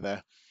put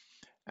together,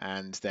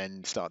 and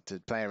then start to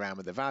play around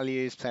with the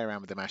values, play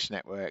around with the Mash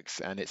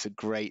networks, and it's a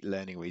great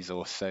learning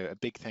resource. So a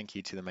big thank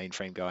you to the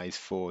mainframe guys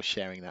for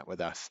sharing that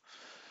with us.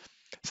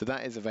 So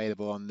that is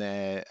available on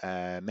their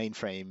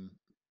mainframe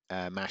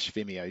Mash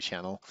Vimeo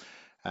channel.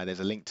 There's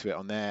a link to it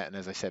on there, and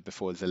as I said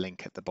before, there's a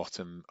link at the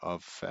bottom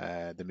of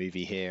the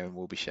movie here, and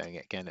we'll be showing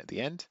it again at the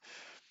end.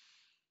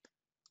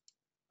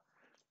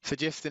 So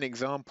just an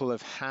example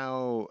of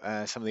how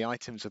some of the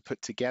items are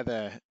put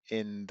together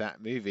in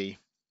that movie.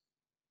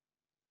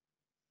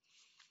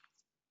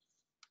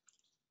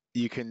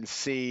 You can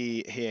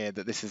see here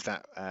that this is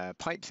that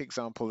pipes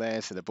example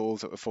there, so the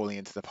balls that were falling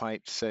into the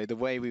pipes. So the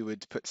way we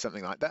would put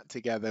something like that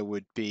together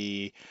would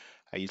be,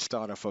 you'd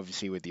start off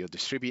obviously with your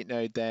distribute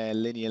node there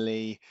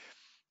linearly,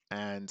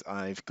 and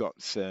I've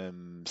got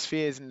some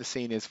spheres in the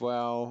scene as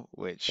well,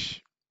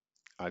 which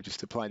I've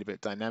just applied a bit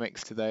of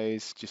dynamics to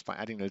those just by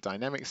adding the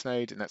dynamics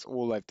node, and that's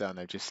all I've done.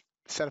 I've just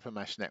set up a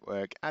Mash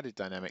network, added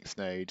dynamics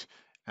node,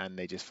 and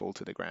they just fall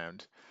to the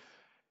ground.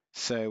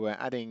 So we're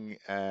adding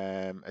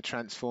a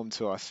transform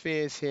to our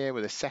spheres here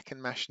with a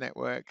second Mash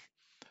network.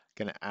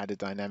 Going to add a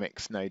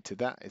dynamics node to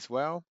that as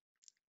well.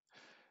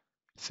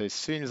 So as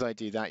soon as I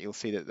do that, you'll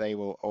see that they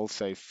will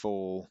also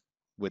fall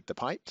with the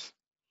pipes.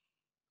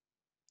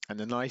 And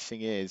the nice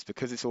thing is,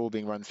 because it's all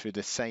being run through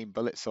the same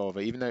bullet solver,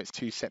 even though it's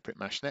two separate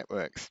Mash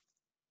networks,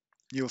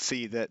 you'll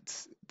see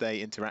that they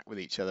interact with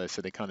each other,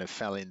 so they kind of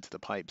fell into the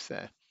pipes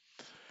there.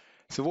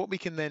 So what we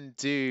can then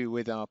do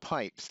with our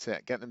pipes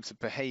to get them to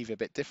behave a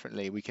bit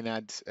differently, we can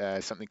add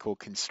something called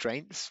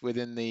constraints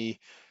within the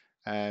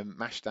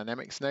Mash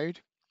Dynamics node.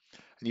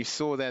 And you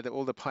saw there that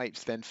all the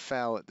pipes then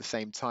fell at the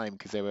same time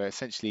because they were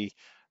essentially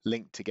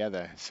linked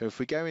together. So if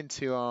we go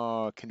into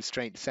our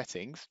constraint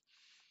settings,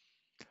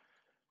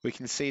 we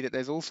can see that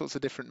there's all sorts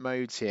of different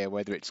modes here,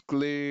 whether it's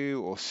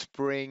glue or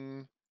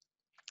spring.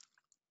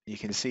 You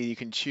can see you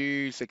can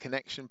choose the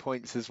connection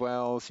points as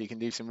well, so you can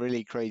do some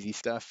really crazy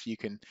stuff. You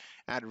can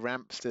add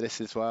ramps to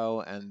this as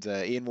well, and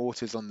Ian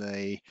Waters on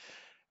the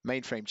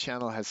Mainframe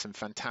channel has some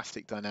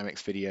fantastic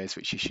dynamics videos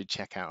which you should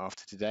check out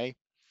after today.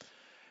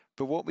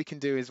 But what we can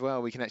do as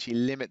well, we can actually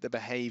limit the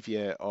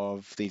behavior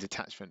of these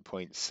attachment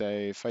points. So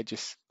if I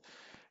just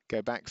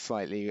go back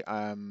slightly,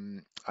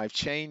 I've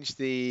changed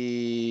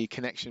the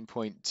connection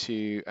point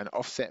to an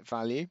offset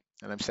value,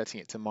 and I'm setting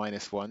it to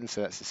 -1.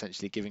 So that's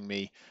essentially giving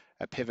me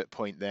a pivot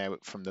point there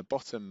from the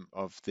bottom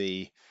of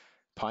the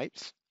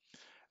pipes.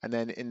 And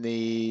then in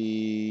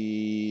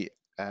the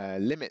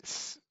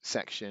limits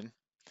section,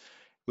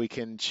 we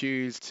can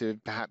choose to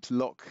perhaps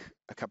lock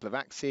a couple of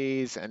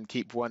axes and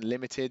keep one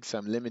limited. So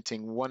I'm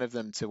limiting one of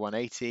them to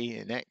 180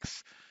 in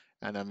X,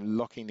 and I'm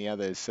locking the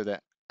others so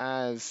that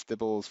as the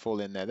balls fall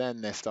in there,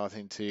 then they're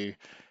starting to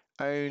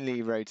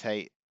only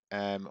rotate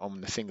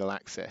on the single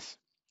axis.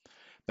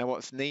 Now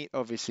what's neat,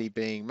 obviously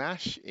being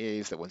MASH,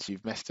 is that once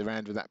you've messed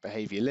around with that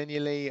behavior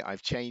linearly,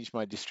 I've changed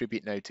my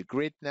distribute node to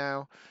grid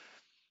now,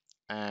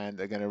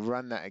 and I'm going to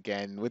run that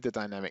again with the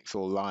dynamics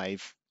all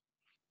live.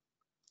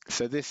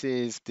 So this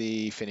is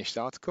the finished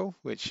article,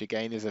 which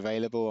again is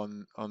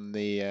available on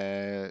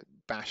the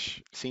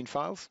bash scene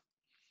files.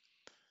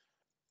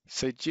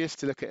 So just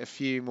to look at a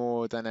few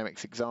more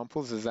dynamics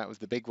examples, as that was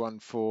the big one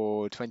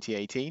for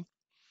 2018.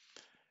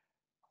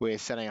 We're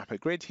setting up a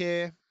grid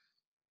here.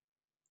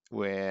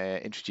 We're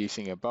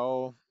introducing a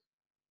bowl.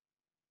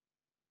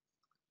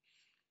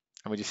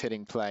 And we're just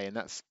hitting play, and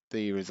that's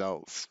the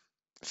results.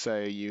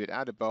 So you would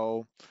add a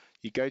bowl.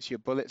 You go to your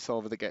bullet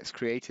solver that gets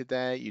created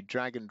there. You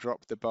drag and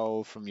drop the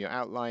bowl from your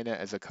outliner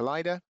as a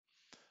collider.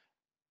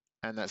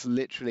 And that's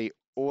literally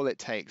all it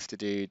takes to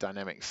do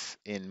dynamics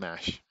in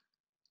MASH.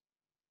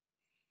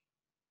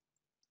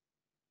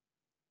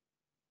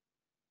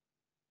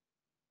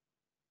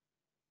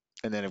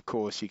 And then, of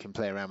course, you can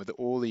play around with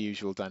all the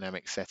usual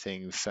dynamic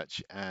settings,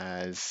 such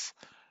as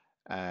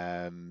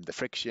the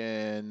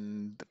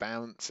friction, the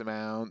bounce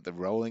amount, the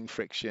rolling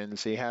friction.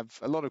 So you have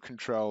a lot of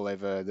control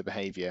over the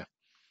behavior.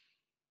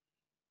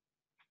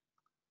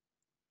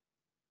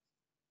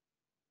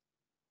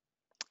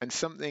 And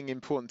something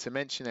important to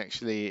mention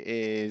actually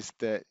is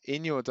that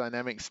in your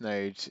dynamics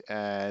node,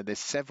 there's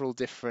several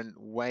different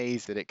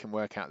ways that it can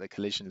work out the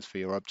collisions for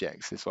your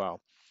objects as well.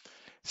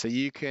 So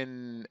you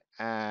can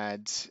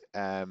add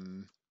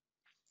either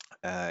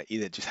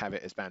just have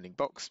it as bounding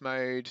box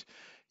mode,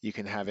 you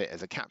can have it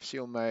as a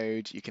capsule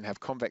mode, you can have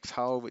convex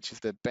hull, which is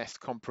the best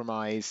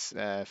compromise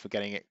for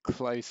getting it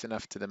close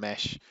enough to the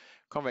mesh.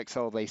 Convex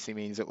hull basically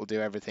means it will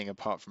do everything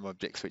apart from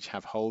objects which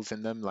have holes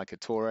in them, like a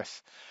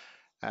torus.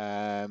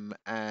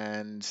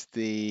 And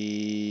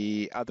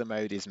the other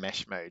mode is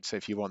mesh mode. So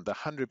if you want the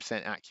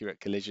 100% accurate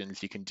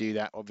collisions, you can do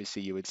that.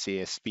 Obviously, you would see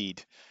a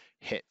speed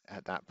hit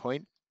at that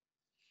point.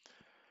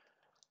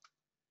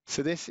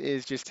 So this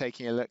is just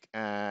taking a look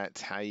at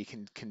how you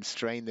can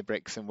constrain the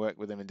bricks and work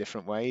with them in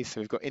different ways.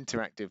 So we've got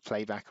interactive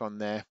playback on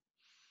there.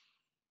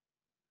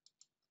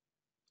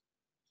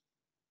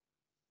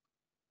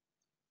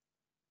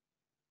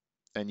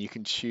 And you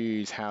can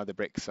choose how the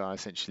bricks are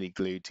essentially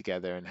glued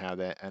together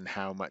and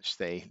how much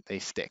they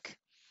stick.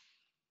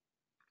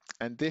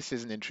 And this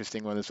is an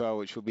interesting one as well,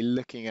 which we'll be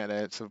looking at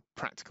a sort of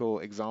practical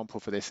example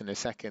for this in a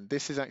second.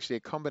 This is actually a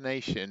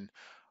combination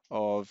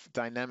of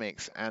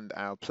dynamics and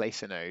our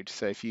placer node.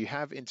 So if you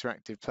have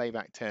interactive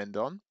playback turned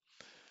on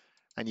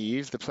and you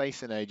use the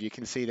placer node, you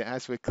can see that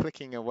as we're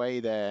clicking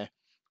away there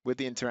with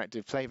the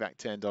interactive playback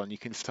turned on, you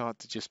can start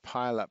to just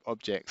pile up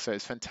objects. So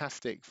it's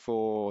fantastic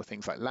for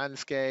things like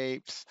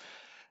landscapes,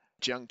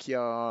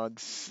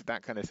 junkyards,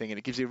 that kind of thing. And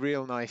it gives you a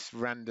real nice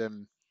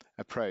random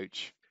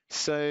approach.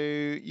 So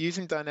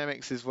using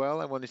dynamics as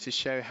well, I wanted to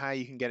show how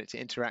you can get it to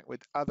interact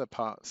with other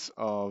parts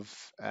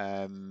of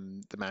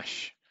the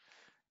MASH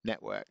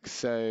network.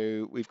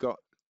 So we've got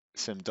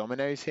some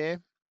dominoes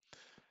here.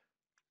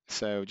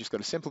 So we've just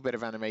got a simple bit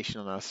of animation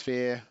on our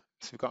sphere.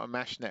 So we've got a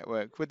MASH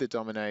network with the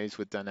dominoes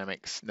with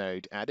dynamics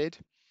node added.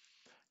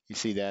 You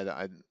see there that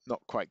I'm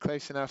not quite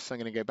close enough, so I'm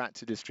going to go back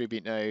to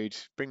distribute node,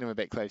 bring them a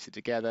bit closer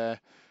together.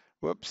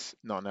 Whoops,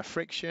 not enough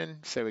friction.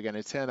 So we're going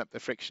to turn up the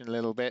friction a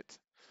little bit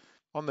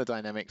on the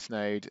dynamics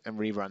node and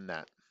rerun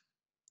that.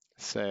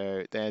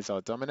 So there's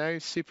our domino,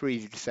 super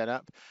easy to set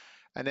up.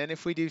 And then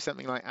if we do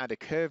something like add a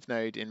curve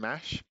node in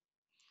MASH,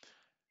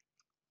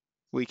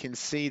 we can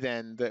see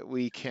then that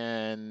we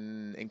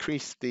can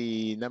increase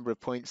the number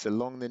of points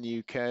along the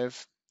new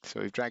curve.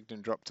 So we've dragged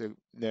and dropped a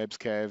NURBS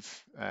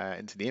curve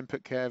into the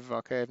input curve of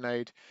our curve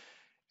node.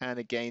 And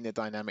again, the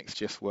dynamics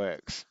just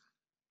works.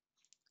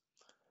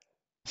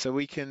 So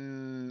we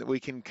can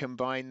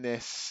combine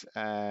this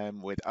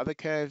with other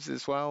curves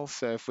as well.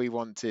 So if we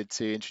wanted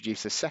to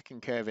introduce a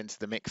second curve into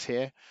the mix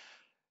here,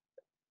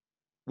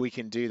 we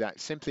can do that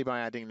simply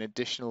by adding an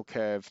additional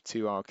curve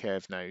to our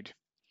curve node.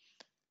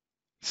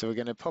 So we're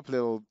going to pop a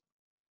little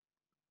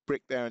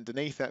brick there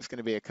underneath. That's going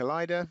to be a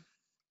collider.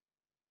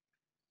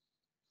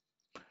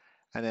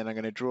 And then I'm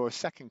going to draw a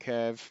second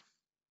curve.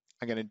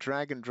 I'm going to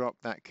drag and drop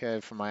that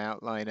curve from my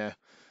outliner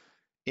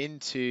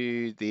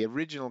into the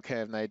original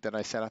curve node that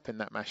I set up in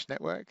that mesh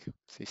network.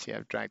 So you see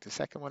I've dragged the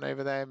second one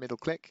over there, middle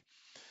click.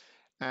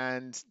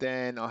 And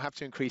then I'll have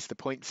to increase the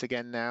points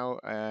again now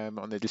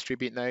on the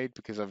distribute node,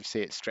 because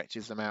obviously it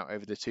stretches them out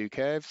over the two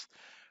curves.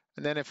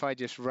 And then if I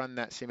just run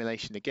that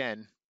simulation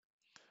again,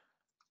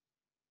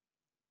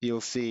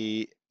 you'll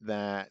see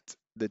that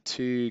the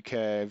two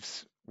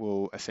curves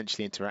will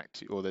essentially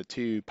interact, or the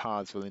two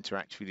paths will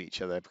interact with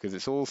each other, because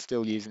it's all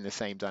still using the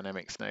same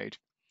dynamics node.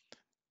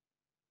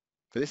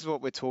 But this is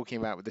what we're talking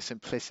about with the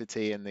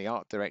simplicity and the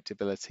art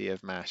directability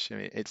of MASH. I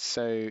mean, it's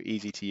so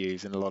easy to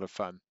use and a lot of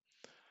fun.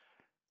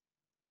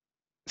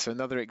 So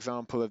another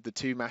example of the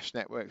two MASH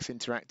networks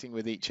interacting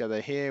with each other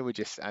here, we're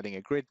just adding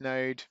a grid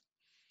node,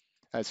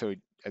 sorry,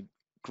 a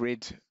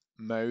grid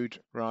mode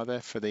rather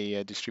for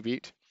the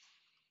distribute.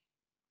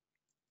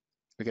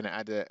 We're going to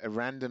add a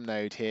random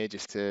node here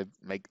just to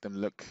make them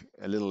look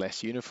a little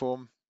less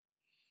uniform,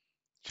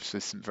 just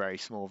with some very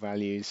small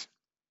values.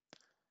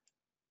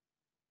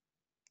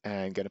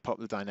 And going to pop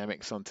the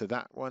dynamics onto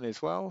that one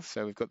as well.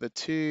 So we've got the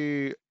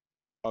two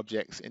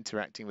objects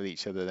interacting with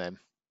each other then.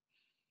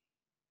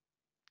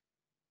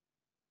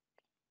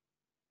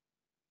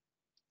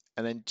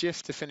 And then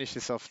just to finish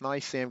this off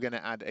nicely, I'm going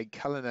to add a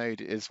color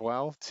node as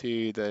well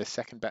to the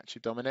second batch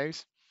of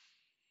dominoes.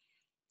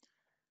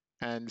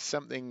 And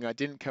something I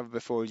didn't cover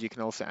before is you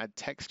can also add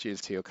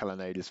textures to your color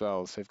node as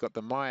well. So we've got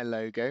the Maya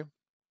logo.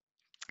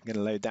 I'm going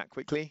to load that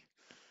quickly.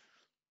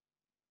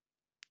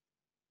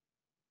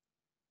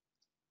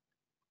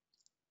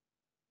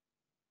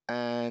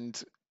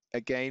 And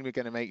again, we're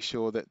going to make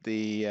sure that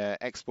the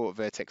export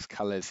vertex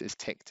colors is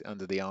ticked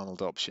under the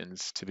Arnold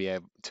options to be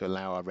able to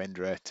allow our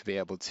renderer to be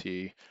able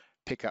to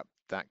pick up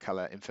that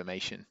color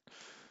information.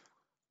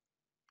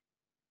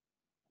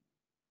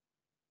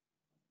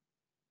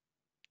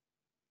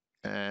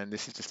 And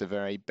this is just a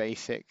very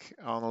basic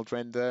Arnold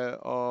render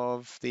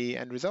of the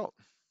end result.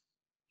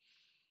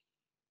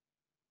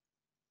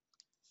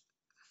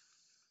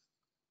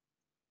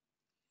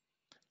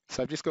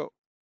 So I've just got,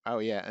 oh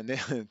yeah, and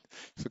then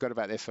forgot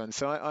about this one.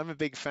 So I'm a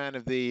big fan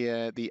of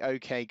the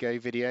OK Go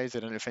videos. I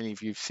don't know if any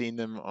of you've seen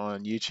them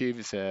on YouTube.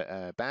 It's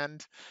a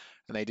band,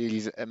 and they do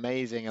these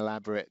amazing,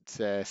 elaborate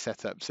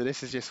setups. So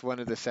this is just one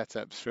of the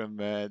setups from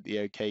the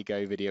OK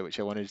Go video, which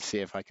I wanted to see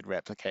if I could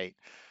replicate.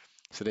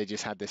 So they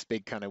just had this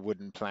big kind of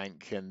wooden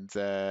plank, and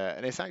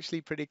it's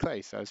actually pretty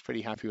close. I was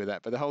pretty happy with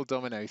that. But the whole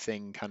domino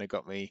thing kind of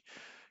got me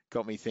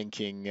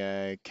thinking,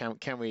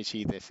 can we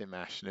achieve this in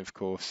MASH? And of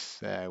course,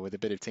 with a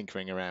bit of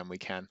tinkering around, we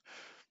can.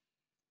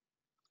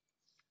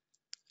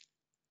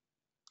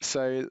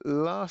 So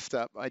last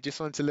up, I just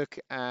want to look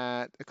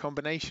at a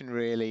combination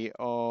really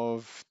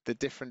of the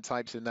different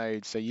types of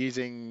nodes. So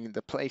using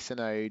the placer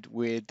node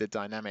with the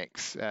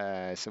dynamics.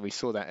 So we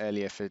saw that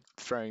earlier for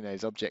throwing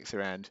those objects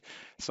around.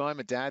 So I'm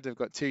a dad, I've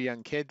got two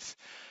young kids.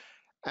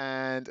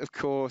 And of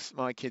course,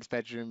 my kids'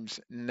 bedrooms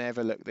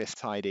never look this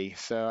tidy.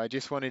 So I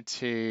just wanted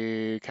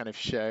to kind of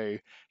show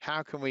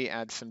how can we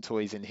add some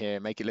toys in here,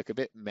 make it look a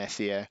bit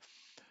messier,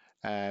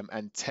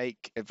 and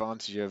take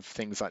advantage of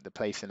things like the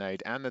placer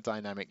node and the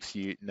dynamics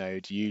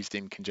node used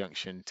in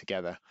conjunction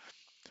together.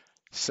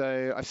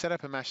 So I've set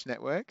up a MASH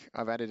network.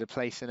 I've added a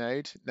placer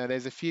node. Now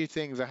there's a few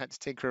things I had to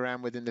tinker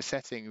around with in the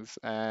settings.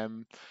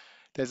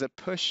 There's a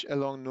push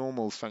along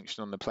normals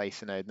function on the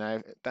placer node.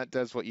 Now that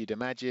does what you'd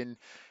imagine.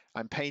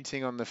 I'm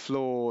painting on the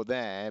floor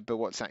there, but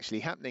what's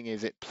actually happening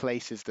is it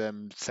places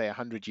them, say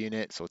 100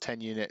 units or 10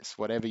 units,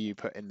 whatever you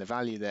put in the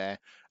value there,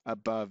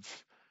 above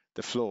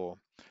the floor.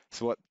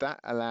 So what that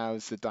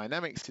allows the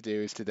dynamics to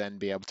do is to then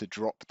be able to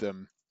drop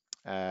them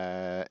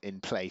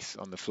in place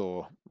on the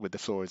floor, with the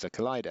floor as a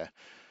collider.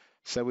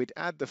 So we'd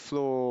add the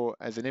floor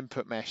as an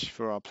input mesh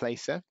for our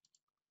placer.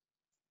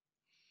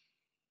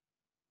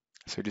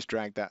 So just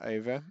drag that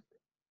over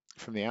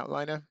from the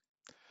outliner.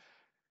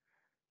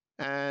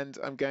 And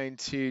I'm going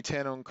to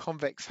turn on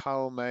convex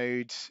hull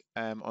mode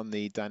on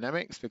the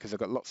dynamics, because I've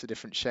got lots of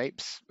different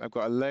shapes. I've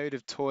got a load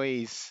of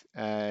toys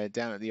down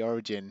at the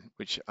origin,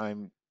 which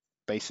I'm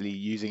basically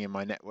using in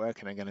my network,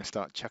 and I'm going to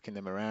start chucking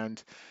them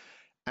around.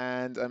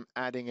 And I'm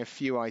adding a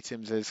few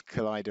items as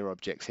collider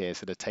objects here,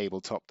 so the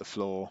tabletop, the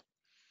floor.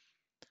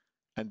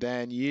 And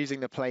then using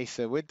the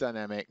placer with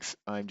dynamics,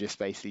 I'm just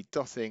basically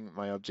dotting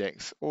my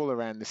objects all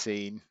around the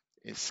scene.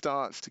 It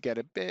starts to get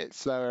a bit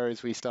slower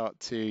as we start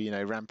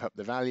to, ramp up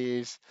the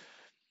values.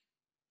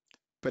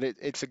 But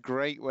it's a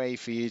great way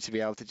for you to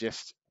be able to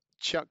just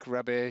chuck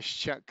rubbish,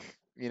 chuck,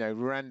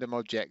 random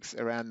objects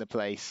around the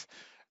place.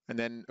 And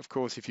then, of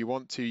course, if you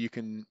want to, you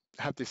can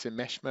have this in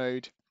mesh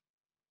mode.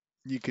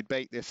 You could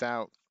bake this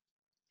out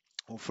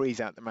or freeze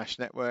out the mesh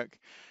network.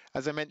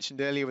 As I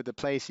mentioned earlier with the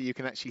placer, you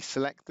can actually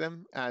select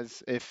them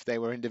as if they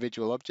were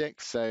individual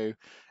objects. So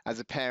as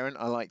a parent,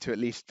 I like to at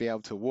least be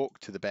able to walk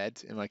to the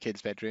bed in my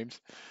kids'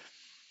 bedrooms.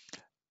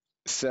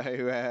 So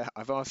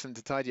I've asked them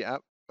to tidy it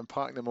up. and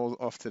park them all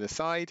off to the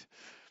side.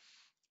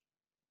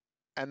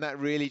 And that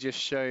really just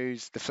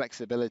shows the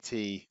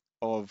flexibility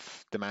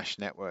of the mesh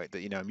network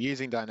that, I'm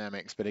using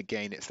dynamics, but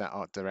again, it's that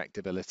art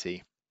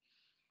directability.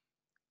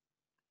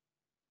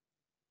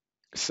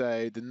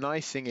 So the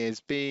nice thing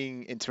is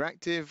being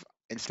interactive,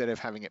 instead of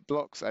having it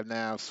blocks, I've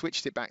now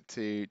switched it back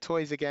to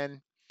toys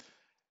again.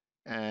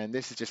 And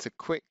this is just a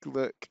quick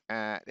look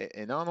at it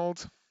in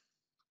Arnold.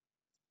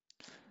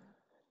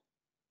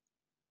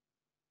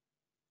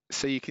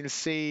 So you can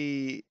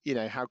see,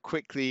 how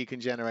quickly you can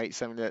generate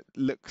something that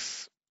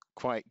looks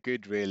quite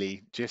good,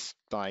 really, just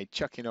by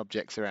chucking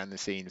objects around the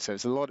scene. So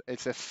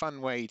it's a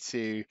fun way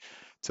to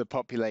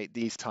populate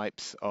these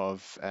types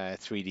of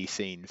 3D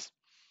scenes.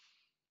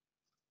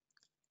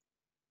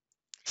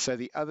 So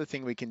the other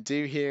thing we can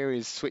do here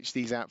is switch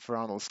these out for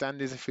Arnold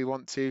standards if we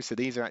want to. So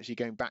these are actually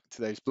going back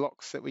to those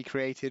blocks that we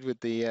created with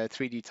the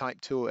 3D type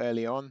tool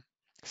early on.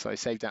 So I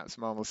saved out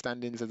some Arnold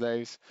stand-ins of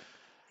those.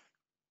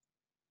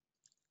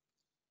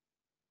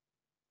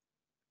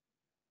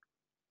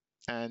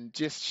 And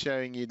just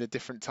showing you the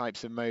different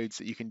types of modes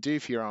that you can do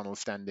for your Arnold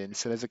stand-in.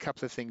 So there's a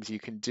couple of things you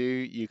can do.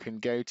 You can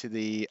go to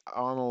the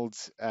Arnold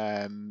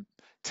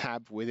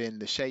tab within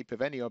the shape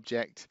of any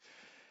object,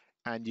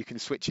 and you can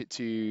switch it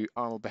to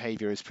Arnold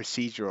behavior as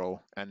procedural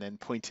and then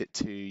point it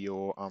to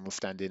your Arnold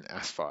stand-in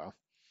as file.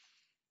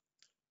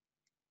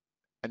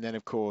 And then,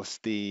 of course,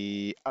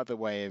 the other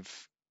way of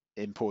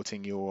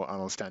importing your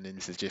Arnold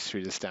stand-ins is just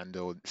through the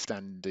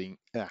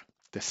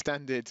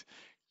standard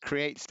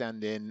create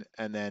stand-in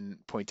and then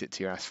point it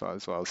to your AS file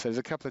as well. So there's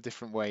a couple of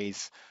different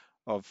ways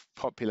of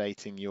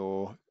populating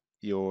your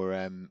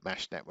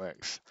mesh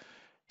networks.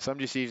 So I'm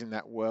just using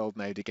that world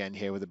node again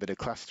here with a bit of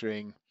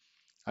clustering.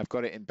 I've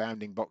got it in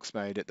bounding box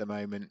mode at the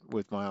moment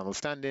with my Arnold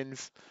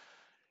stand-ins.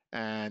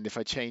 And if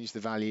I change the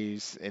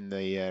values in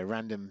the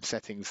random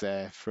settings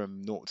there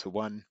from 0 to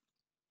 1,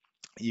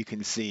 you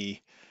can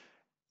see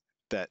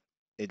that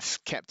it's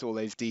kept all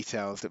those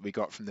details that we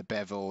got from the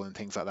bevel and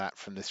things like that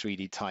from the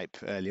 3D type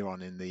earlier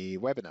on in the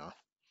webinar.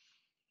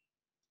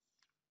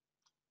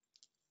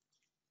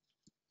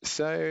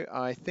 So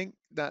I think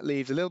that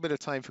leaves a little bit of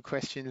time for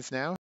questions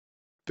now.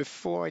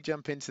 Before I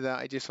jump into that,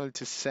 I just wanted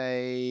to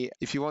say,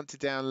 if you want to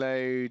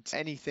download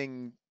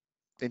anything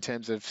in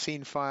terms of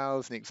scene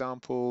files and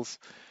examples,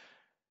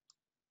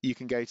 you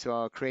can go to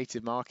our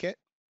Creative Market,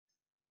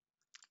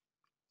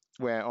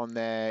 where on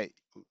there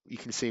you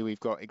can see we've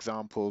got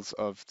examples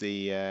of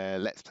the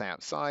Let's Play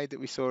Outside that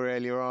we saw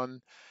earlier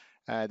on.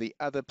 The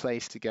other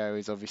place to go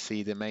is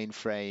obviously the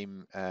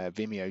Mainframe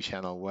Vimeo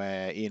channel,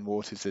 where Ian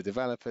Waters, the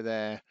developer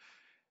there,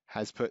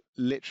 has put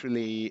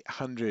literally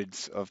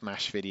hundreds of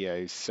MASH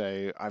videos.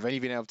 So I've only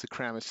been able to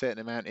cram a certain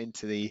amount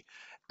into the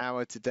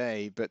hour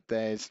today, but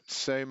there's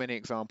so many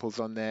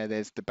examples on there.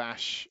 There's the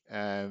Bash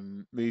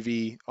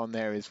movie on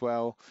there as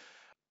well.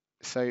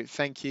 So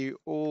thank you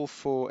all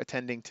for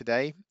attending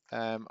today.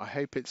 I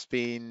hope it's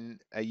been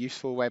a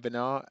useful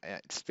webinar.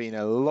 It's been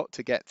a lot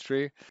to get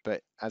through,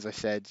 but as I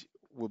said,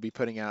 we'll be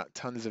putting out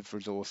tons of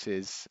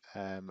resources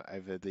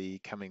over the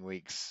coming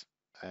weeks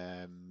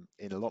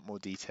in a lot more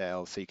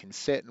detail, so you can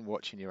sit and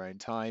watch in your own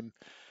time.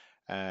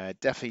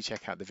 Definitely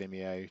check out the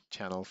Vimeo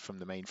channel from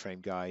the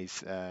Mainframe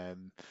guys.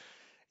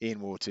 Ian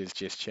Waters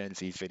just churns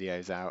these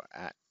videos out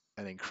at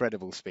an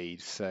incredible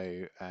speed.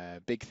 So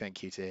big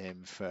thank you to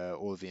him for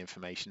all of the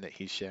information that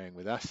he's sharing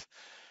with us.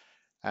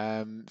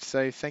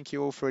 So thank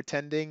you all for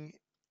attending,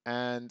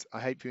 and I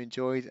hope you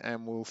enjoyed,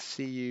 and we'll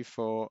see you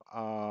for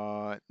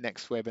our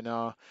next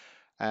webinar.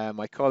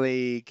 My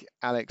colleague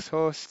Alex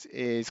Horst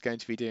is going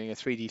to be doing a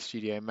 3D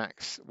Studio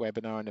Max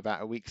webinar in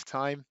about a week's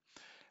time.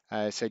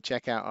 So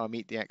check out our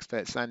Meet the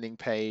Experts landing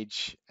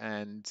page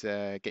and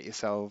get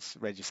yourselves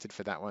registered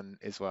for that one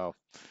as well.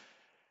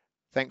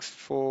 Thanks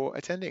for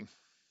attending.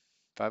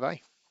 Bye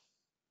bye.